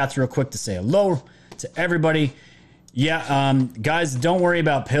over to the chats real quick to say hello to everybody. Yeah, guys, don't worry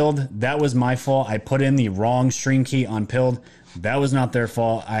about Pilled. That was my fault. I put in the wrong stream key on Pilled. That was not their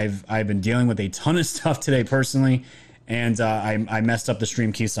fault. I've been dealing with a ton of stuff today personally, and I messed up the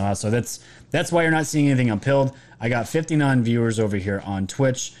stream key somehow. So that's why you're not seeing anything on Pilled. I got 59 viewers over here on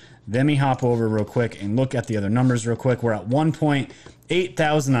Twitch. Let me hop over real quick and look at the other numbers real quick. We're at 1.8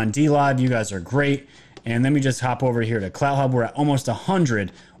 thousand on DLive. You guys are great. And let me just hop over here to CloutHub. We're at almost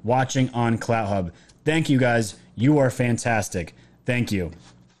 100 watching on CloutHub. Thank you guys. You are fantastic. Thank you.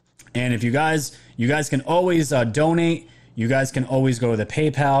 And if you guys can always donate. You guys can always go to the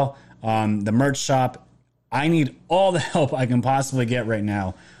PayPal, the merch shop. I need all the help I can possibly get right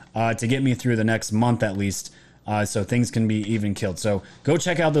now to get me through the next month at least, so things can be even killed. So go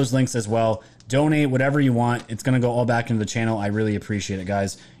check out those links as well. Donate whatever you want. It's going to go all back into the channel. I really appreciate it,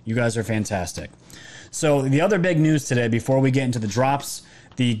 guys. You guys are fantastic. So the other big news today, before we get into the drops,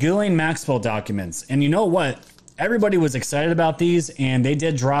 the Ghislaine Maxwell documents. And you know what? Everybody was excited about these, and they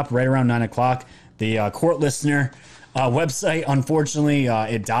did drop right around 9 o'clock. The Court Listener website, unfortunately,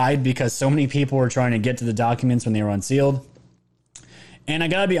 it died because so many people were trying to get to the documents when they were unsealed. And I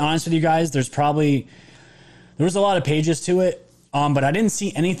gotta be honest with you guys, there was a lot of pages to it, but I didn't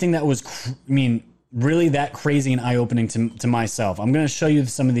see anything that was, really that crazy and eye-opening to myself. I'm going to show you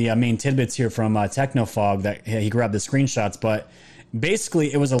some of the main tidbits here from Technofog that he grabbed the screenshots, but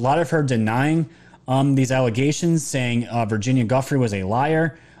basically it was a lot of her denying these allegations, saying Virginia Giuffre was a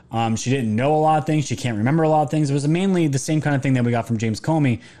liar. She didn't know a lot of things. She can't remember a lot of things. It was mainly the same kind of thing that we got from James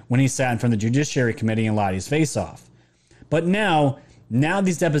Comey when he sat in front of the Judiciary Committee and lied his face off. But now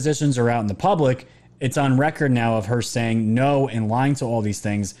these depositions are out in the public. It's on record now of her saying no and lying to all these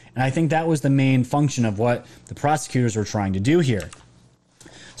things. And I think that was the main function of what the prosecutors were trying to do here.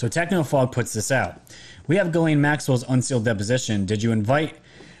 So Technofog puts this out. We have Ghislaine Maxwell's unsealed deposition. Did you invite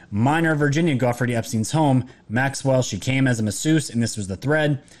minor Virginia Giuffre to Epstein's home? Maxwell, she came as a masseuse, and this was the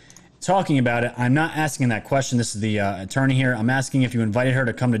thread. Talking about it, I'm not asking that question. This is the attorney here. I'm asking if you invited her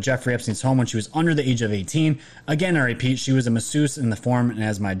to come to Jeffrey Epstein's home when she was under the age of 18. Again, I repeat, she was a masseuse in the form, and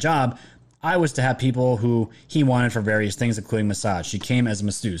as my job, I was to have people who he wanted for various things, including massage. She came as a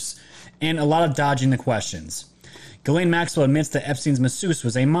masseuse. And a lot of dodging the questions. Ghislaine Maxwell admits that Epstein's masseuse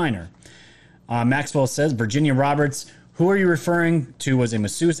was a minor. Maxwell says, Virginia Roberts, who are you referring to, was a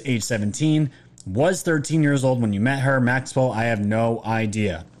masseuse, age 17, was 13 years old when you met her. Maxwell, I have no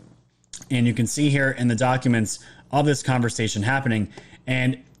idea. And you can see here in the documents of this conversation happening.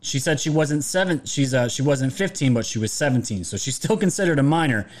 And she said she wasn't she wasn't 15, but she was 17. So she's still considered a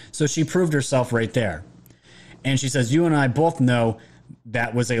minor. So she proved herself right there. And she says, you and I both know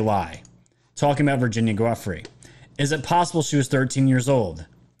that was a lie. Talking about Virginia Giuffre. Is it possible she was 13 years old?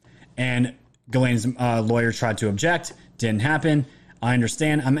 And Ghislaine's lawyer tried to object. Didn't happen. I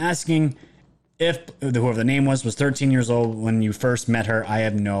understand. I'm asking if whoever the name was 13 years old when you first met her. I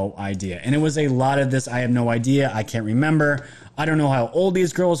have no idea. And it was a lot of this. I have no idea. I can't remember. I don't know how old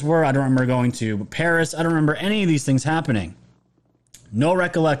these girls were. I don't remember going to Paris. I don't remember any of these things happening. No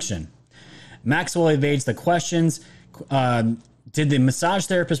recollection. Maxwell evades the questions. Did the massage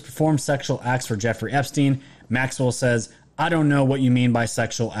therapist perform sexual acts for Jeffrey Epstein? Maxwell says, I don't know what you mean by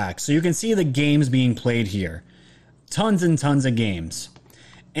sexual acts. So you can see the games being played here. Tons and tons of games.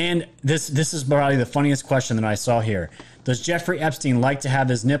 And this is probably the funniest question that I saw here. Does Jeffrey Epstein like to have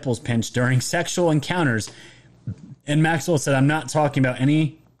his nipples pinched during sexual encounters? And Maxwell said, I'm not talking about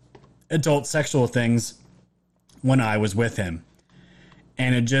any adult sexual things when I was with him.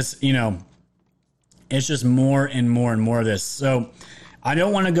 And it just, it's just more and more and more of this. So I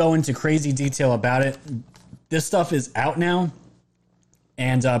don't want to go into crazy detail about it. This stuff is out now.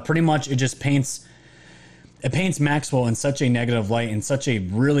 And pretty much it just paints Maxwell in such a negative light, in such a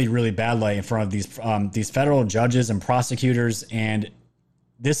really, really bad light in front of these federal judges and prosecutors. And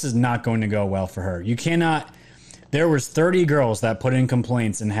this is not going to go well for her. You cannot. There was 30 girls that put in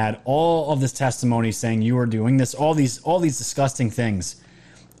complaints and had all of this testimony saying you were doing this, all these disgusting things.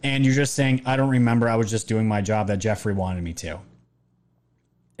 And you're just saying, I don't remember. I was just doing my job that Jeffrey wanted me to.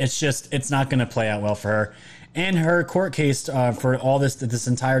 It's not going to play out well for her. And her court case for all this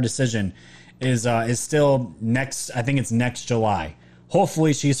entire decision is still next. I think it's next July.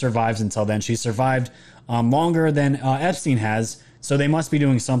 Hopefully she survives until then. She survived longer than Epstein has. So they must be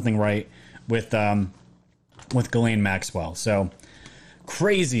doing something right with Ghislaine Maxwell. So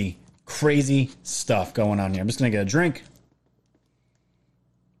crazy stuff going on here. I'm just going to get a drink.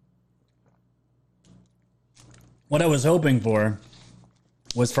 what I was hoping for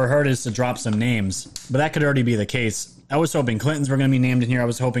was for her to drop some names, but that could already be the case. I was hoping Clintons were going to be named in here. I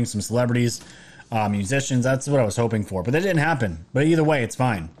was hoping some celebrities, musicians. That's what I was hoping for, but that didn't happen. But either way, it's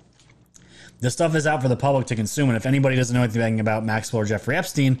fine. This stuff is out for the public to consume, and if anybody doesn't know anything about Maxwell or Jeffrey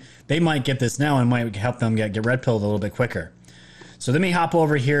Epstein, they might get this now and might help them get red pilled a little bit quicker. So let me hop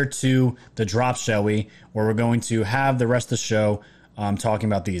over here to the drop, shall we, where we're going to have the rest of the show talking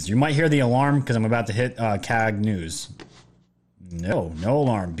about these. You might hear the alarm because I'm about to hit CAG News. No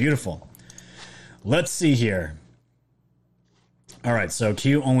alarm. Beautiful. Let's see here. All right, so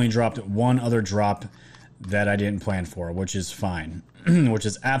Q only dropped one other drop that I didn't plan for, which is fine. Which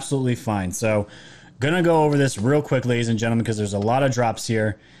is absolutely fine. So gonna go over this real quick, ladies and gentlemen, because there's a lot of drops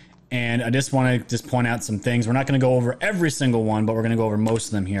here. And I just want to point out some things. We're not going to go over every single one, but we're going to go over most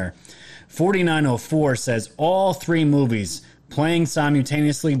of them here. 4904 says, all three movies playing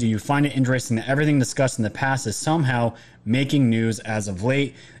simultaneously. Do you find it interesting that everything discussed in the past is somehow making news as of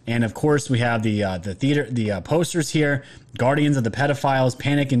late? And of course, we have the posters here: Guardians of the Pedophiles,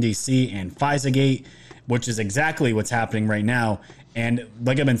 Panic in DC, and FISAgate, which is exactly what's happening right now. And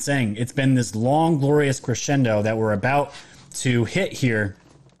like I've been saying, it's been this long, glorious crescendo that we're about to hit here.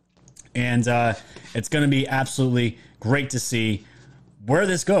 And it's going to be absolutely great to see where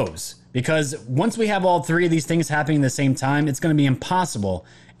this goes. Because once we have all three of these things happening at the same time, it's going to be impossible.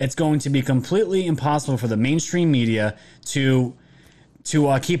 It's going to be completely impossible for the mainstream media to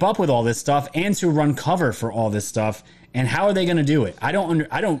keep up with all this stuff and to run cover for all this stuff. And how are they going to do it? I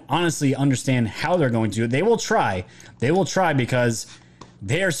don't honestly understand how they're going to do it. They will try. They will try because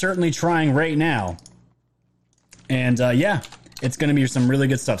they are certainly trying right now. And yeah, it's going to be some really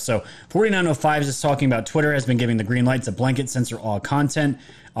good stuff. So 4905 is just talking about Twitter has been giving the green light to blanket censor all content.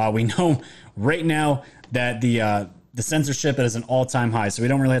 We know right now that the censorship is an all-time high, so we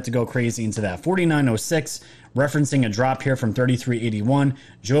don't really have to go crazy into that. 4906, referencing a drop here from 3381.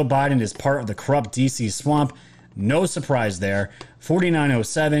 Joe Biden is part of the corrupt DC swamp. No surprise there.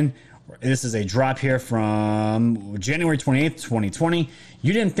 4907, this is a drop here from January 28th, 2020.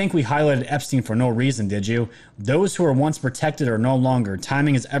 You didn't think we highlighted Epstein for no reason, did you? Those who are once protected are no longer.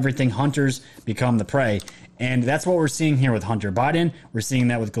 Timing is everything. Hunters become the prey. And that's what we're seeing here with Hunter Biden. We're seeing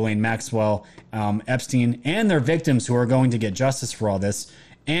that with Ghislaine Maxwell, Epstein, and their victims who are going to get justice for all this,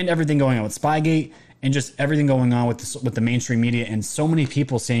 and everything going on with Spygate, and just everything going on with the mainstream media, and so many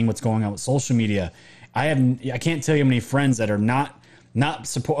people seeing what's going on with social media. I can't tell you how many friends that are not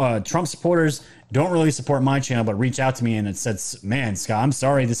Trump supporters, don't really support my channel, but reach out to me and it says, man, Scott, I'm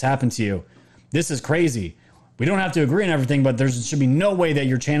sorry this happened to you. This is crazy. We don't have to agree on everything, but there should be no way that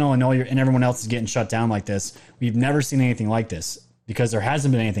your channel and everyone else is getting shut down like this. We've never seen anything like this because there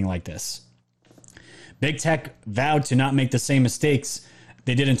hasn't been anything like this. Big Tech vowed to not make the same mistakes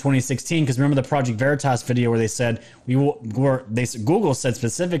they did in 2016, because remember the Project Veritas video where they said Google said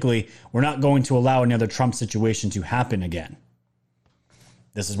specifically, we're not going to allow another Trump situation to happen again.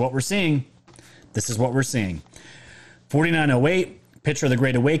 This is what we're seeing. This is what we're seeing. 4908, picture of the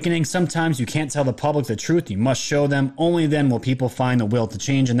Great Awakening. Sometimes you can't tell the public the truth. You must show them. Only then will people find the will to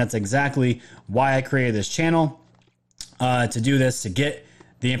change. And that's exactly why I created this channel, to do this, to get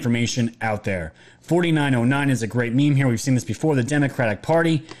the information out there. 4909 is a great meme here. We've seen this before. The Democratic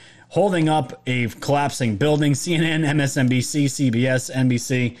Party holding up a collapsing building. CNN, MSNBC, CBS,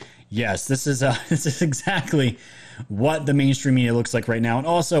 NBC. Yes, this is exactly what the mainstream media looks like right now. And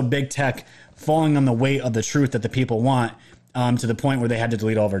also Big Tech falling on the weight of the truth that the people want, to the point where they had to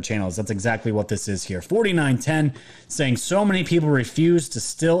delete all of our channels. That's exactly what this is here. 4910 saying so many people refuse to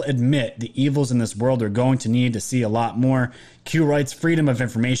still admit the evils in this world are going to need to see a lot more. Q writes, freedom of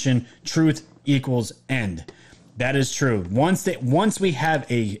information, truth equals end. That is true. Once we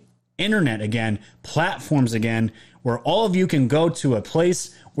have a internet again, platforms again, where all of you can go to a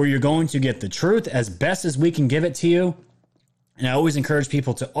place where you're going to get the truth as best as we can give it to you. And I always encourage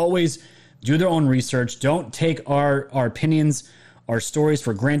people to always do their own research. Don't take our opinions, our stories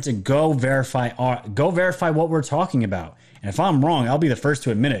for granted. Go verify what we're talking about. And if I'm wrong, I'll be the first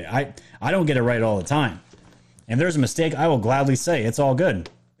to admit it. I don't get it right all the time. And if there's a mistake, I will gladly say it's all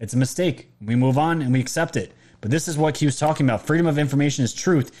good. It's a mistake. We move on and we accept it. But this is what Q's talking about. Freedom of information is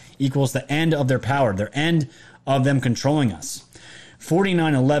truth equals the end of their power, their end of them controlling us.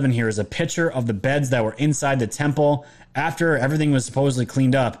 4911 here is a picture of the beds that were inside the temple after everything was supposedly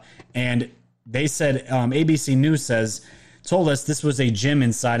cleaned up. And they said, ABC News told us this was a gym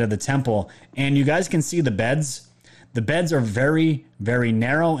inside of the temple. And you guys can see the beds. The beds are very, very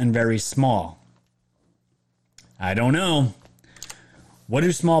narrow and very small. I don't know. What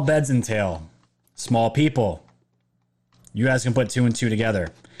do small beds entail? Small people. You guys can put two and two together.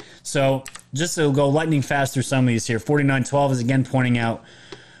 So just to go lightning fast through some of these here. 4912 is again pointing out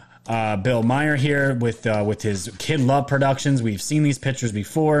Bill Meyer here with his Kid Love Productions. We've seen these pictures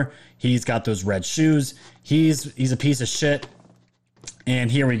before. He's got those red shoes. He's a piece of shit.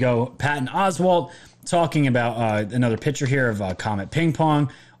 And here we go. Patton Oswalt talking about another picture here of Comet Ping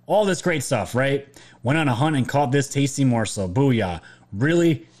Pong. All this great stuff, right? Went on a hunt and caught this tasty morsel. Booyah.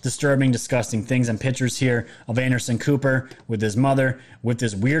 Really disturbing, disgusting things and pictures here of Anderson Cooper with his mother, with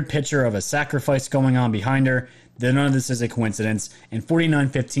this weird picture of a sacrifice going on behind her. None of this is a coincidence. And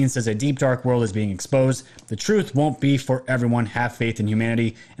 4915 says a deep, dark world is being exposed. The truth won't be for everyone. Have faith in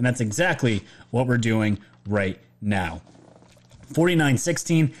humanity. And that's exactly what we're doing right now.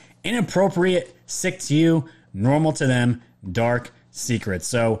 4916, inappropriate, sick to you, normal to them, dark secrets.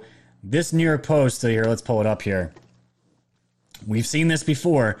 So this New York Post here, let's pull it up here. We've seen this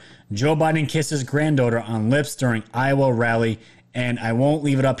before. Joe Biden kisses granddaughter on lips during Iowa rally. And I won't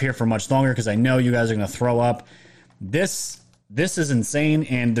leave it up here for much longer because I know you guys are going to throw up. This is insane.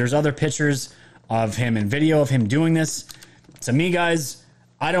 And there's other pictures of him and video of him doing this. To me, guys,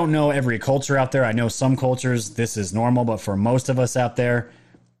 I don't know every culture out there. I know some cultures, this is normal. But for most of us out there,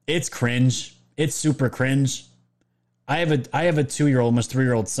 it's cringe. It's super cringe. I have a 2-year-old, almost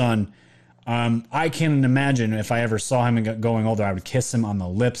 3-year-old son. I can't imagine if I ever saw him going older, I would kiss him on the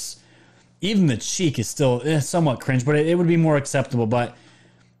lips. Even the cheek is still somewhat cringe, but it would be more acceptable. But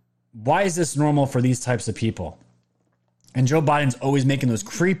why is this normal for these types of people? And Joe Biden's always making those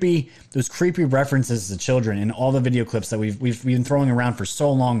creepy references to children in all the video clips that we've been throwing around for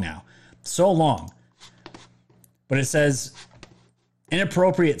so long now. So long. But it says,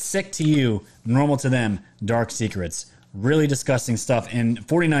 inappropriate, sick to you, normal to them, dark secrets. Really disgusting stuff. And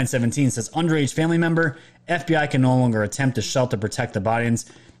 4917 says, underage family member, FBI can no longer attempt to shelter protect the Bidens.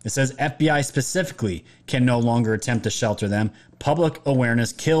 It says FBI specifically can no longer attempt to shelter them. Public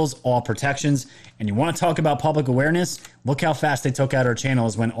awareness kills all protections. And you want to talk about public awareness? Look how fast they took out our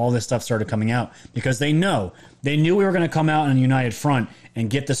channels when all this stuff started coming out. Because they knew we were going to come out on a united front and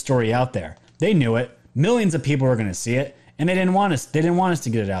get the story out there. They knew it. Millions of people were going to see it. And they didn't want us to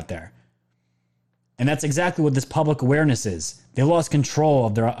get it out there. And that's exactly what this public awareness is. They lost control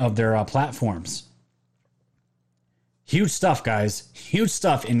of their platforms. Huge stuff, guys. Huge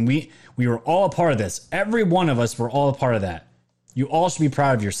stuff. And we were all a part of this. Every one of us were all a part of that. You all should be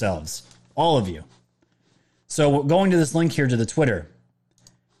proud of yourselves. All of you. So going to this link here to the Twitter.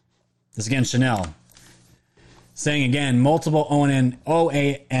 This again, Chanel. Saying again, multiple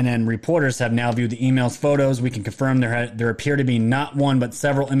OANN reporters have now viewed the email's photos. We can confirm there appear to be not one but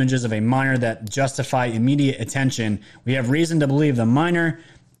several images of a minor that justify immediate attention. We have reason to believe the minor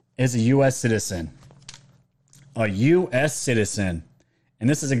is a U.S. citizen. A U.S. citizen. And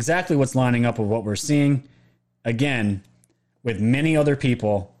this is exactly what's lining up with what we're seeing, again, with many other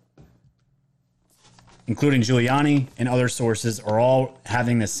people, including Giuliani and other sources, are all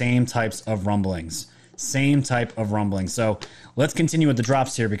having the same types of rumblings. Same type of rumbling. So let's continue with the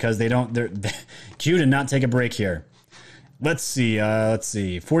drops here because Q did not take a break here. Let's see.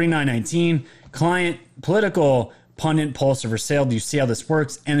 4919, client, political pundit pollster for sale. Do you see how this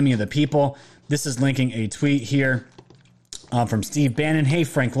works? Enemy of the people. This is linking a tweet here from Steve Bannon. Hey,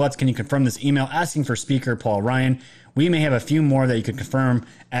 Frank Lutz, can you confirm this email asking for Speaker Paul Ryan? We may have a few more that you could confirm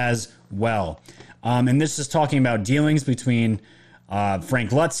as well. And this is talking about dealings between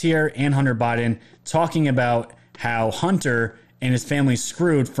Frank Lutz here and Hunter Biden, talking about how Hunter and his family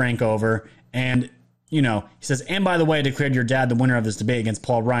screwed Frank over. And, he says, and by the way, I declared your dad the winner of this debate against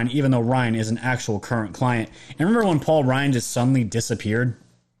Paul Ryan, even though Ryan is an actual current client. And remember when Paul Ryan just suddenly disappeared?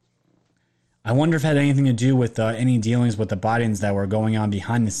 I wonder if it had anything to do with any dealings with the Bidens that were going on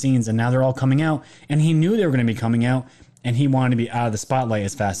behind the scenes. And now they're all coming out. And he knew they were going to be coming out. And he wanted to be out of the spotlight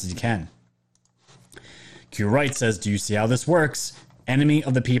as fast as he can. Q Wright says, do you see how this works? Enemy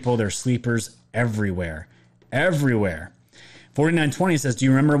of the people, they're sleepers everywhere. Everywhere. 4920 says, do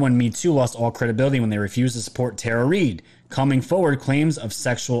you remember when Me Too lost all credibility when they refused to support Tara Reade? Coming forward, claims of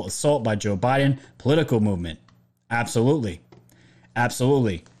sexual assault by Joe Biden, political movement. Absolutely.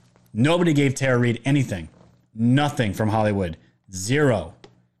 Absolutely. Nobody gave Tara Reade anything. Nothing from Hollywood. Zero.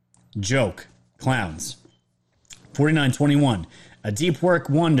 Joke. Clowns. 4921. A deep work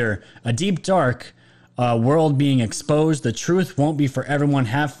wonder. A deep dark world being exposed. The truth won't be for everyone.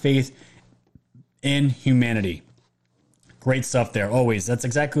 Have faith in humanity. Great stuff there. Always. That's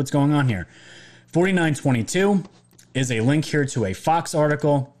exactly what's going on here. 4922 is a link here to a Fox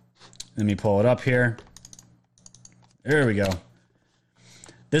article. Let me pull it up here. There we go.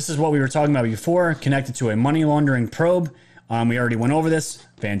 This is what we were talking about before, connected to a money laundering probe. We already went over this.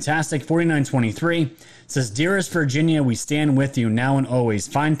 Fantastic. 4923 says, Dearest Virginia, we stand with you now and always.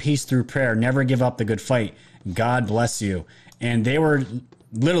 Find peace through prayer. Never give up the good fight. God bless you. And they were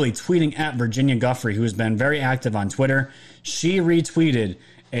literally tweeting at Virginia Guffrey, who has been very active on Twitter. She retweeted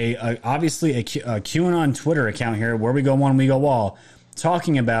obviously a QAnon Twitter account here, Where We Go One, We Go All,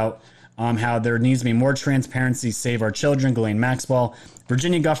 talking about how there needs to be more transparency, save our children, Ghislaine Maxwell.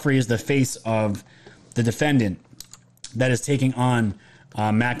 Virginia Guffrey is the face of the defendant that is taking on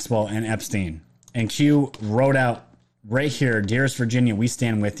Maxwell and Epstein. And Q wrote out right here, Dearest Virginia, we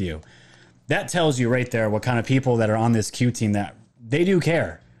stand with you. That tells you right there what kind of people that are on this Q team, that they do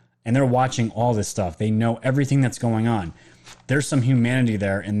care. And they're watching all this stuff. They know everything that's going on. There's some humanity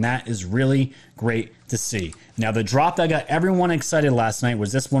there, and that is really great to see. Now, the drop that got everyone excited last night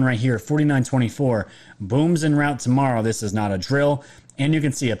was this one right here, 4924. Booms en route tomorrow. This is not a drill. And you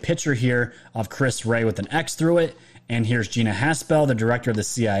can see a picture here of Chris Wray with an X through it. And here's Gina Haspel, the director of the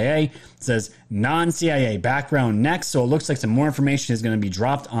CIA. It says non-CIA background next. So it looks like some more information is going to be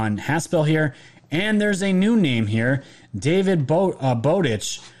dropped on Haspel here. And there's a new name here, David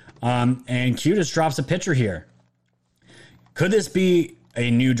Bowditch. And Q just drops a picture here. Could this be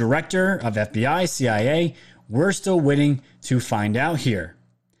a new director of FBI, CIA? We're still waiting to find out here.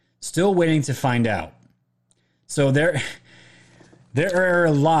 Still waiting to find out. So there are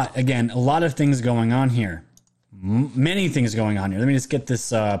a lot of things going on here. Many things going on here. Let me just get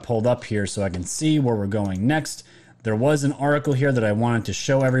this pulled up here so I can see where we're going next. There was an article here that I wanted to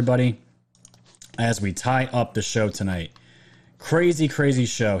show everybody as we tie up the show tonight. Crazy, crazy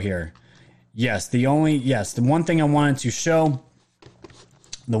show here. The one thing I wanted to show,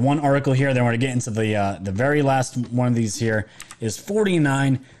 the one article here, then we're going to get into the very last one of these here, is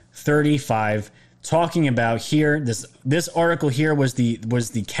 4935, talking about here, this article here was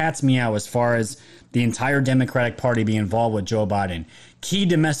the cat's meow as far as the entire Democratic Party being involved with Joe Biden. Key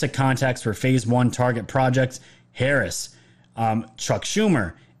domestic contacts for Phase 1 target projects: Harris, Chuck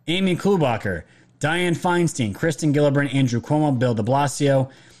Schumer, Amy Klobuchar, Dianne Feinstein, Kristen Gillibrand, Andrew Cuomo, Bill de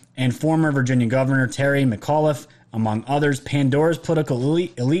Blasio, and former Virginia Governor Terry McAuliffe, among others. Pandora's political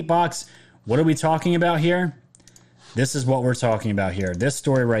elite box. What are we talking about here? This is what we're talking about here. This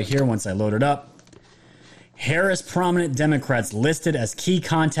story right here, once I load it up. Harris prominent Democrats listed as key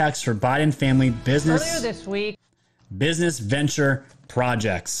contacts for Biden family business. Earlier this week. Business venture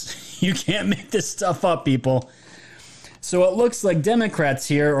projects. You can't make this stuff up, people. So it looks like Democrats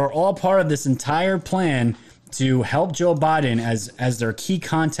here are all part of this entire plan to help Joe Biden as their key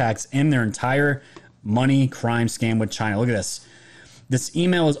contacts in their entire money crime scam with China. Look at this. This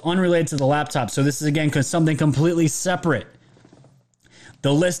email is unrelated to the laptop. So this is, again, something completely separate.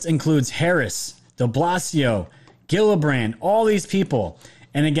 The list includes Harris, de Blasio, Gillibrand, all these people.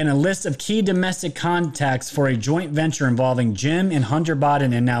 And again, a list of key domestic contacts for a joint venture involving Jim and Hunter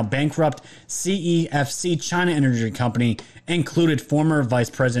Biden and now bankrupt CEFC China Energy Company included former Vice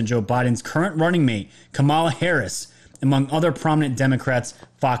President Joe Biden's current running mate, Kamala Harris, among other prominent Democrats,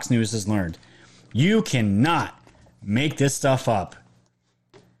 Fox News has learned. You cannot make this stuff up.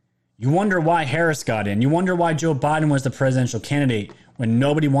 You wonder why Harris got in. You wonder why Joe Biden was the presidential candidate when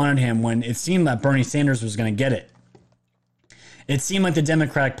nobody wanted him, when it seemed that Bernie Sanders was going to get it. It seemed like the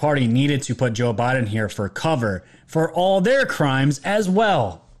Democratic Party needed to put Joe Biden here for cover for all their crimes as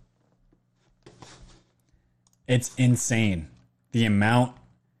well. It's insane. The amount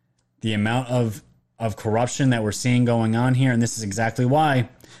of corruption that we're seeing going on here. And this is exactly why.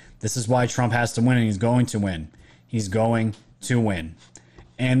 This is why Trump has to win, and he's going to win. He's going to win.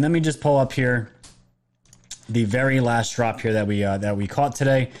 And let me just pull up here the very last drop here that we caught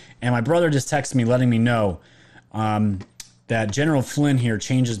today. And my brother just texted me letting me know that General Flynn here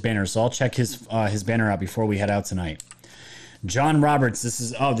changed his banner. So I'll check his banner out before we head out tonight. John Roberts, this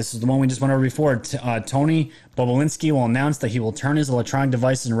is the one we just went over before. Tony Bobulinski will announce that he will turn his electronic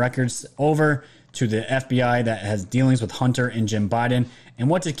devices and records over to the FBI that has dealings with Hunter and Jim Biden. And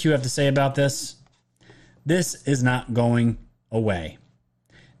what did Q have to say about this? This is not going away.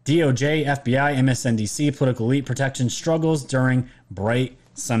 DOJ, FBI, MSNBC, political elite protection struggles during bright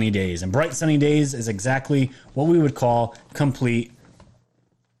sunny days. And bright sunny days is exactly what we would call complete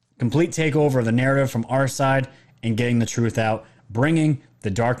takeover of the narrative from our side and getting the truth out, bringing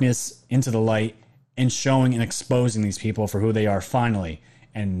the darkness into the light and showing and exposing these people for who they are finally.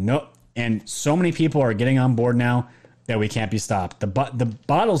 And so many people are getting on board now that we can't be stopped. The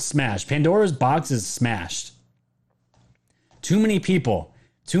bottle's smashed. Pandora's box is smashed. Too many people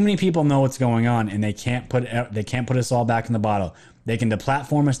know what's going on, and they can't put us all back in the bottle. They can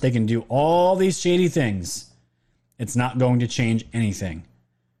deplatform us. They can do all these shady things. It's not going to change anything.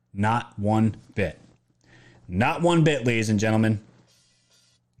 Not one bit. Not one bit, ladies and gentlemen.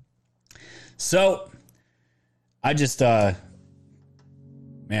 So, I just, man,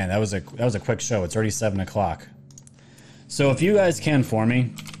 that was a quick show. It's already 7 o'clock. So if you guys can for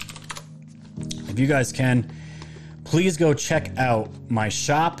me, please go check out my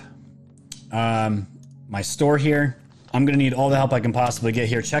shop, my store here. I'm going to need all the help I can possibly get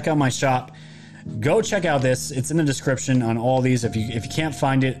here. Check out my shop. Go check out this. It's in the description on all these. If you can't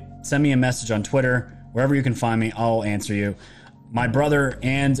find it, send me a message on Twitter. Wherever you can find me, I'll answer you. My brother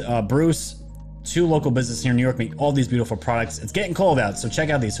and Bruce, 2 local businesses here in New York, make all these beautiful products. It's getting cold out, so check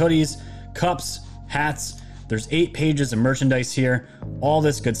out these hoodies, cups, hats. There's 8 pages of merchandise here, all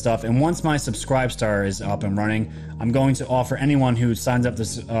this good stuff. And once my Subscribe Star is up and running, I'm going to offer anyone who signs up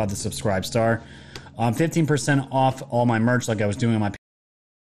this the Subscribe Star 15% off all my merch, like I was doing on my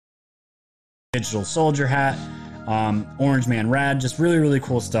Digital Soldier hat, Orange Man Rad, just really, really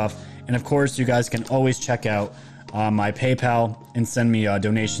cool stuff. And of course, you guys can always check out my PayPal and send me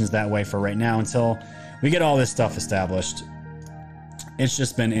donations that way for right now until we get all this stuff established. It's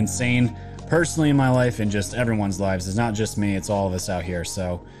just been insane, personally in my life and just everyone's lives. It's not just me, it's all of us out here.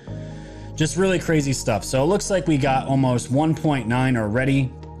 So just really crazy stuff. So it looks like we got almost 1.9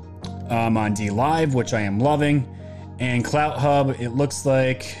 already on D Live, which I am loving. And Clout Hub, it looks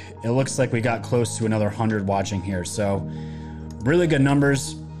like we got close to another 100 watching here. So really good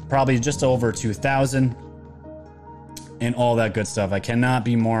numbers, probably just over 2,000 and all that good stuff. I cannot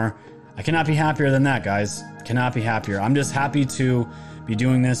be happier than that, guys. Cannot be happier. I'm just happy to be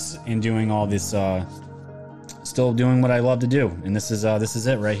doing this and doing all this, still doing what I love to do. And this is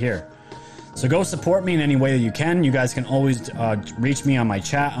it right here. So go support me in any way that you can. You guys can always reach me on my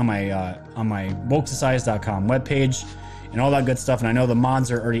chat, on my wokesociety.com webpage and all that good stuff. And I know the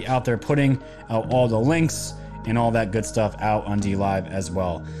mods are already out there putting out all the links and all that good stuff out on D Live as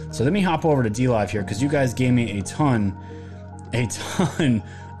well. So let me hop over to D Live here because you guys gave me a ton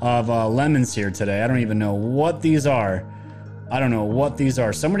of lemons here today. I don't even know what these are.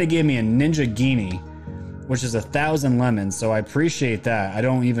 Somebody gave me a Ninja Genie, which is 1,000 lemons. So I appreciate that. I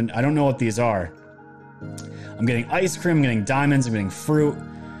don't know what these are. I'm getting ice cream, I'm getting diamonds, I'm getting fruit,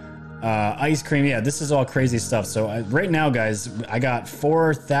 ice cream. Yeah, this is all crazy stuff. So right now, guys, I got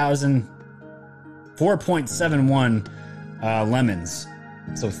 4.71 lemons.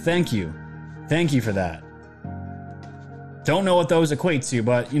 So thank you for that. Don't know what those equate to,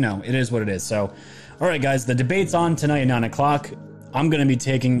 but it is what it is. So, all right, guys, the debate's on tonight at 9 o'clock. I'm going to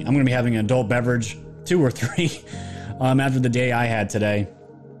be having an adult beverage, 2 or 3, after the day I had today.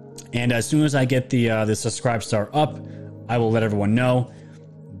 And as soon as I get the Subscribe Star up, I will let everyone know.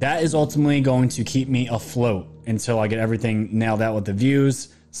 That is ultimately going to keep me afloat until I get everything nailed out with the views,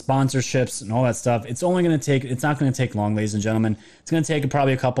 sponsorships, and all that stuff. It's not going to take long, ladies and gentlemen. It's going to take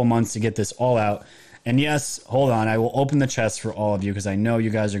probably a couple months to get this all out. And yes, hold on, I will open the chest for all of you because I know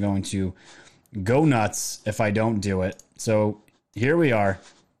you guys are going to go nuts if I don't do it. So here we are.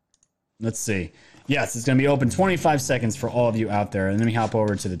 Let's see. Yes, it's going to be open 25 seconds for all of you out there. And let me hop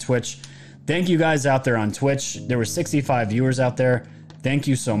over to the Twitch. Thank you guys out there on Twitch. There were 65 viewers out there. Thank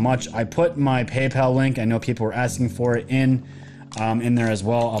you so much. I put my PayPal link. I know people were asking for it in there as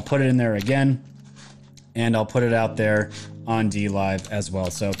well. I'll put it in there again. And I'll put it out there on D Live as well.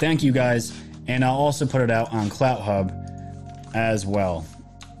 So thank you guys. And I'll also put it out on Clout Hub as well.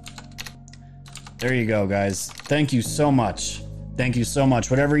 There you go, guys. Thank you so much. Thank you so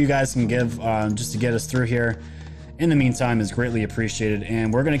much. Whatever you guys can give just to get us through here in the meantime is greatly appreciated.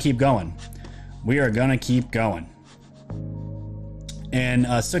 And we're going to keep going. We are going to keep going. And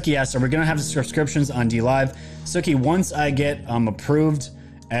Suki asked, are we going to have the subscriptions on D Live? Suki, once I get approved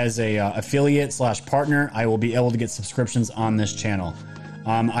as a affiliate / partner, I will be able to get subscriptions on this channel.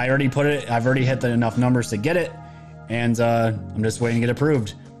 I already put it. I've already hit enough numbers to get it, and I'm just waiting to get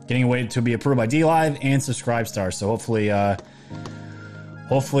approved. Getting waited to be approved by D Live and Subscribe Star. So hopefully that'll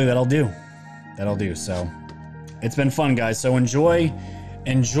do. That'll do. So it's been fun, guys. So enjoy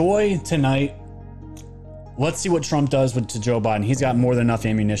tonight. Let's see what Trump does to Joe Biden. He's got more than enough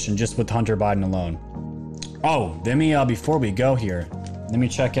ammunition just with Hunter Biden alone. Oh, let me before we go here, let me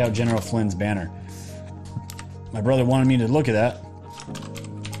check out General Flynn's banner. My brother wanted me to look at that.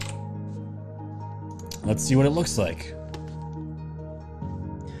 Let's see what it looks like.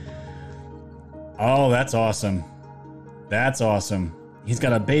 Oh, that's awesome. That's awesome. He's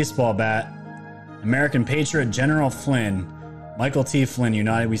got a baseball bat. American Patriot General Flynn. Michael T. Flynn,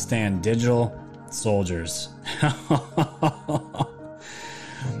 United We Stand. Digital Soldiers.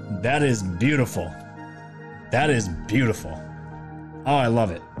 That is beautiful. That is beautiful. Oh, I love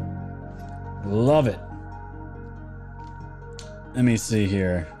it. Love it. Let me see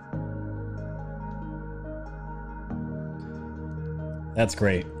here. That's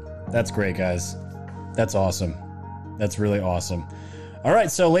great. That's great, guys. That's awesome. That's really awesome. All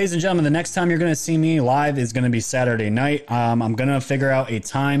right, so ladies and gentlemen, the next time you're going to see me live is going to be Saturday night. I'm going to figure out a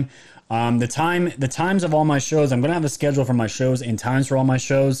time. The times of all my shows, I'm going to have a schedule for my shows and times for all my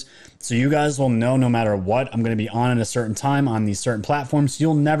shows. So you guys will know no matter what, I'm going to be on at a certain time on these certain platforms.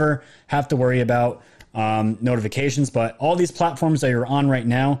 You'll never have to worry about notifications, but all these platforms that you're on right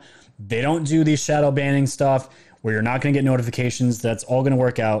now, they don't do these shadow banning stuff where you're not going to get notifications. That's all going to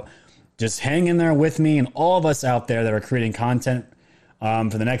work out. Just hang in there with me and all of us out there that are creating content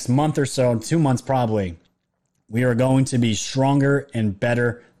for the next month or so, 2 months probably. We are going to be stronger and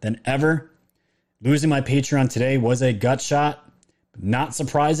better than ever. Losing my Patreon today was a gut shot. Not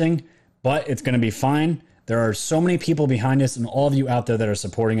surprising, but it's going to be fine. There are so many people behind us and all of you out there that are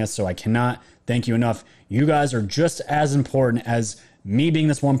supporting us, so I cannot thank you enough. You guys are just as important as me being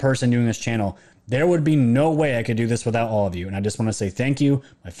this one person doing this channel. There would be no way I could do this without all of you, and I just want to say thank you.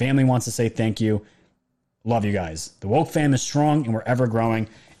 My family wants to say thank you. Love you guys. The Woke fam is strong, and we're ever growing,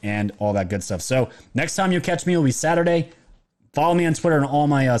 and all that good stuff. So next time you catch me will be Saturday. Follow me on Twitter and all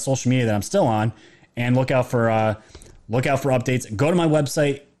my social media that I'm still on, and look out for updates. Go to my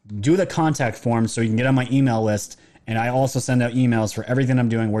website, do the contact form so you can get on my email list, and I also send out emails for everything I'm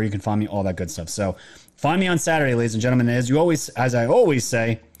doing, where you can find me, all that good stuff. So find me on Saturday, ladies and gentlemen. As I always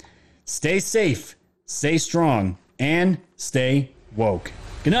say, stay safe, stay strong, and stay woke.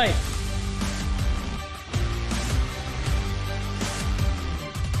 Good night.